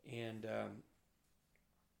 And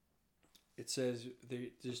it says,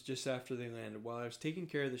 just after they landed, while I was taking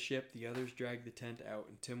care of the ship, the others dragged the tent out,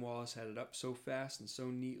 and Tim Wallace had it up so fast and so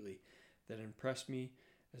neatly that it impressed me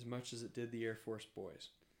as much as it did the Air Force boys.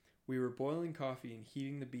 We were boiling coffee and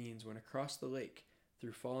heating the beans when across the lake,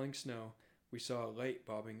 through falling snow, we saw a light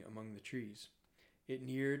bobbing among the trees. It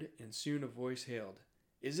neared, and soon a voice hailed,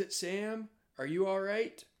 "Is it Sam? Are you all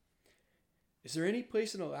right?" "Is there any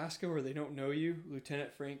place in Alaska where they don't know you?"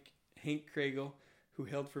 Lieutenant Hank Craigle, who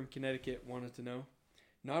hailed from Connecticut, wanted to know.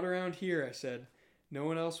 "Not around here," I said. "No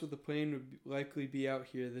one else with a plane would likely be out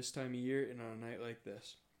here this time of year and on a night like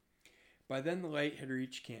this." By then the light had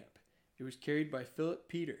reached camp. It was carried by Philip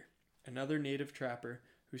Peter, another native trapper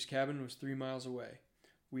whose cabin was 3 miles away.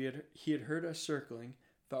 He had heard us circling,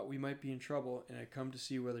 thought we might be in trouble, and had come to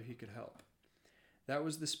see whether he could help. That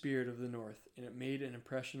was the spirit of the North, and it made an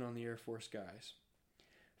impression on the Air Force guys.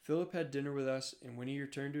 Philip had dinner with us, and when he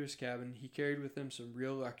returned to his cabin, he carried with him some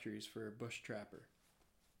real luxuries for a bush trapper.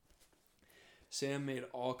 Sam made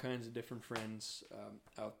all kinds of different friends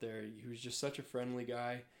out there. He was just such a friendly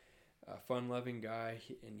guy, a fun-loving guy,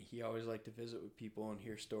 and he always liked to visit with people and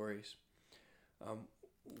hear stories.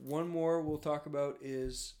 One more we'll talk about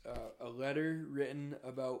is a letter written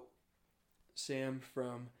about Sam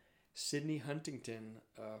from Sidney Huntington,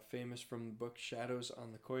 famous from the book Shadows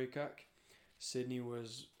on the Koyukuk. Sidney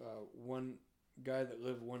was one guy that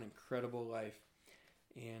lived one incredible life,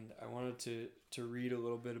 and I wanted to read a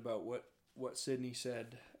little bit about what Sidney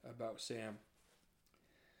said about Sam.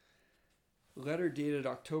 A letter dated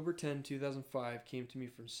October 10, 2005 came to me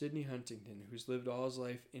from Sidney Huntington, who's lived all his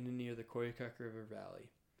life in and near the Koyukuk River Valley.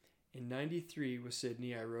 In 93, with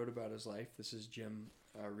Sidney, I wrote about his life. This is Jim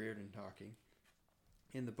Reardon talking.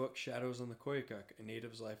 In the book Shadows on the Koyukuk, A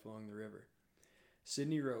Native's Life Along the River.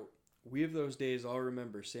 Sidney wrote, "We of those days all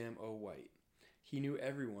remember Sam O. White. He knew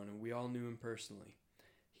everyone, and we all knew him personally.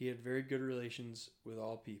 He had very good relations with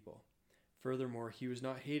all people. Furthermore, he was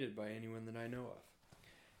not hated by anyone that I know of.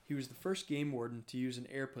 He was the first game warden to use an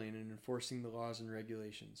airplane in enforcing the laws and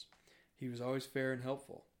regulations. He was always fair and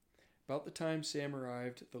helpful. About the time Sam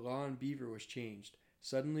arrived, the law on beaver was changed.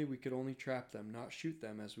 Suddenly we could only trap them, not shoot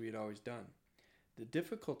them as we had always done. The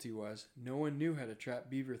difficulty was, no one knew how to trap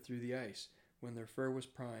beaver through the ice when their fur was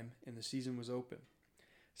prime and the season was open.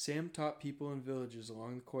 Sam taught people in villages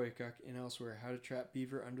along the Koyukuk and elsewhere how to trap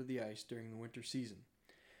beaver under the ice during the winter season.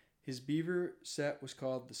 His beaver set was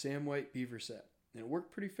called the Sam White Beaver Set, and it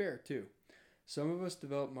worked pretty fair, too. Some of us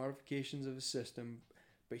developed modifications of his system,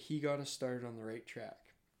 but he got us started on the right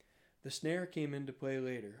track. The snare came into play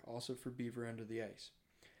later, also for beaver under the ice.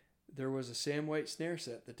 There was a Sam White snare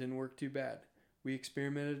set that didn't work too bad. We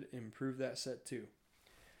experimented and improved that set, too.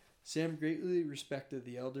 Sam greatly respected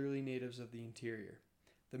the elderly natives of the interior.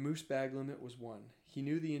 The moose bag limit was 1. He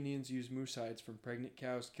knew the Indians used moose hides from pregnant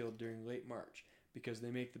cows killed during late March because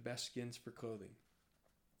they make the best skins for clothing.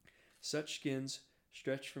 Such skins,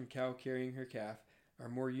 stretched from cow carrying her calf, are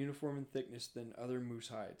more uniform in thickness than other moose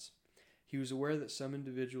hides. He was aware that some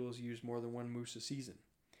individuals use more than one moose a season.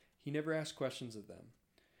 He never asked questions of them.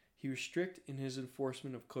 He was strict in his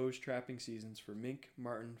enforcement of closed trapping seasons for mink,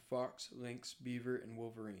 marten, fox, lynx, beaver, and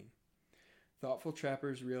wolverine. Thoughtful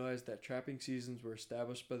trappers realized that trapping seasons were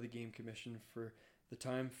established by the Game Commission for the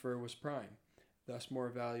time fur was prime, thus more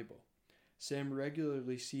valuable. Sam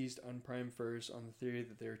regularly seized unprimed furs on the theory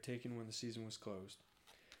that they were taken when the season was closed.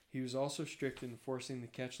 He was also strict in enforcing the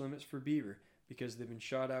catch limits for beaver because they'd been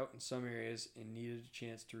shot out in some areas and needed a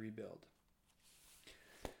chance to rebuild.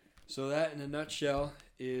 So that, in a nutshell,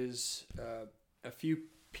 is a few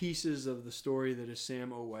pieces of the story that is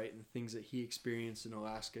Sam O. White and things that he experienced in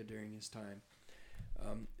Alaska during his time.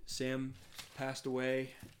 Sam passed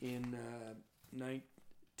away in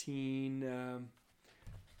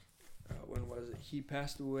when was it? He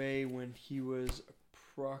passed away when he was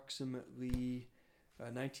approximately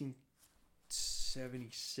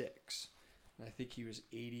 1976. I think he was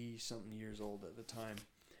 80-something years old at the time.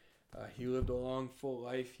 He lived a long, full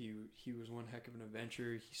life. He was one heck of an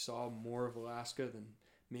adventurer. He saw more of Alaska than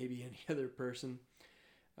maybe any other person.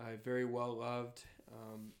 Very well loved.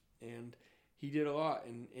 And he did a lot.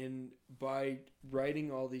 And by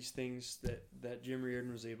writing all these things that Jim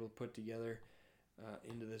Reardon was able to put together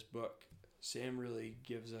into this book, Sam really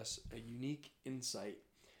gives us a unique insight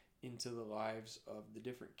into the lives of the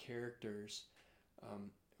different characters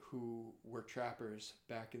who were trappers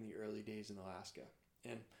back in the early days in Alaska.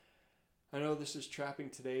 And I know this is Trapping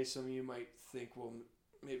Today. Some of you might think, well,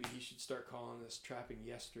 maybe he should start calling this Trapping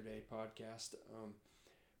Yesterday podcast.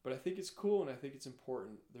 But I think it's cool and I think it's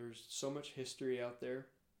important. There's so much history out there,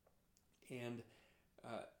 and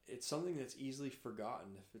it's something that's easily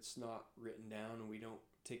forgotten if it's not written down and we don't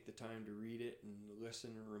take the time to read it and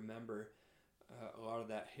listen and remember a lot of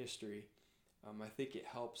that history. I think it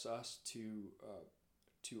helps us to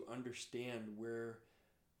understand where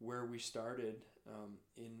we started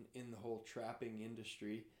in the whole trapping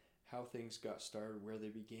industry, how things got started, where they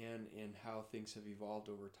began, and how things have evolved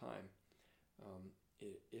over time.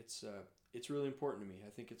 It's really important to me. I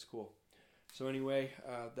think it's cool. So anyway,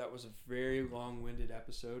 that was a very long-winded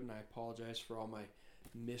episode, and I apologize for all my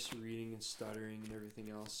misreading and stuttering and everything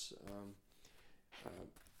else.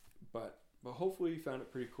 But hopefully you found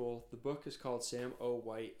it pretty cool. The book is called Sam O.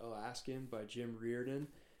 White, Alaskan by Jim Reardon.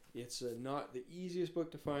 It's not the easiest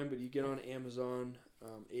book to find, but you get on Amazon,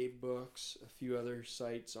 Abe Books, a few other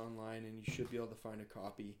sites online, and you should be able to find a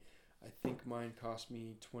copy. I think mine cost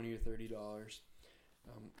me $20 or $30.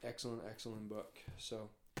 Excellent book. So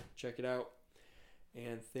check it out.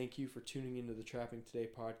 And thank you for tuning into the Trapping Today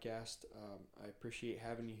podcast. I appreciate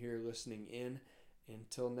having you here listening in.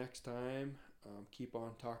 Until next time, keep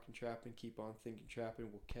on talking trapping, keep on thinking trapping.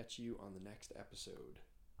 We'll catch you on the next episode.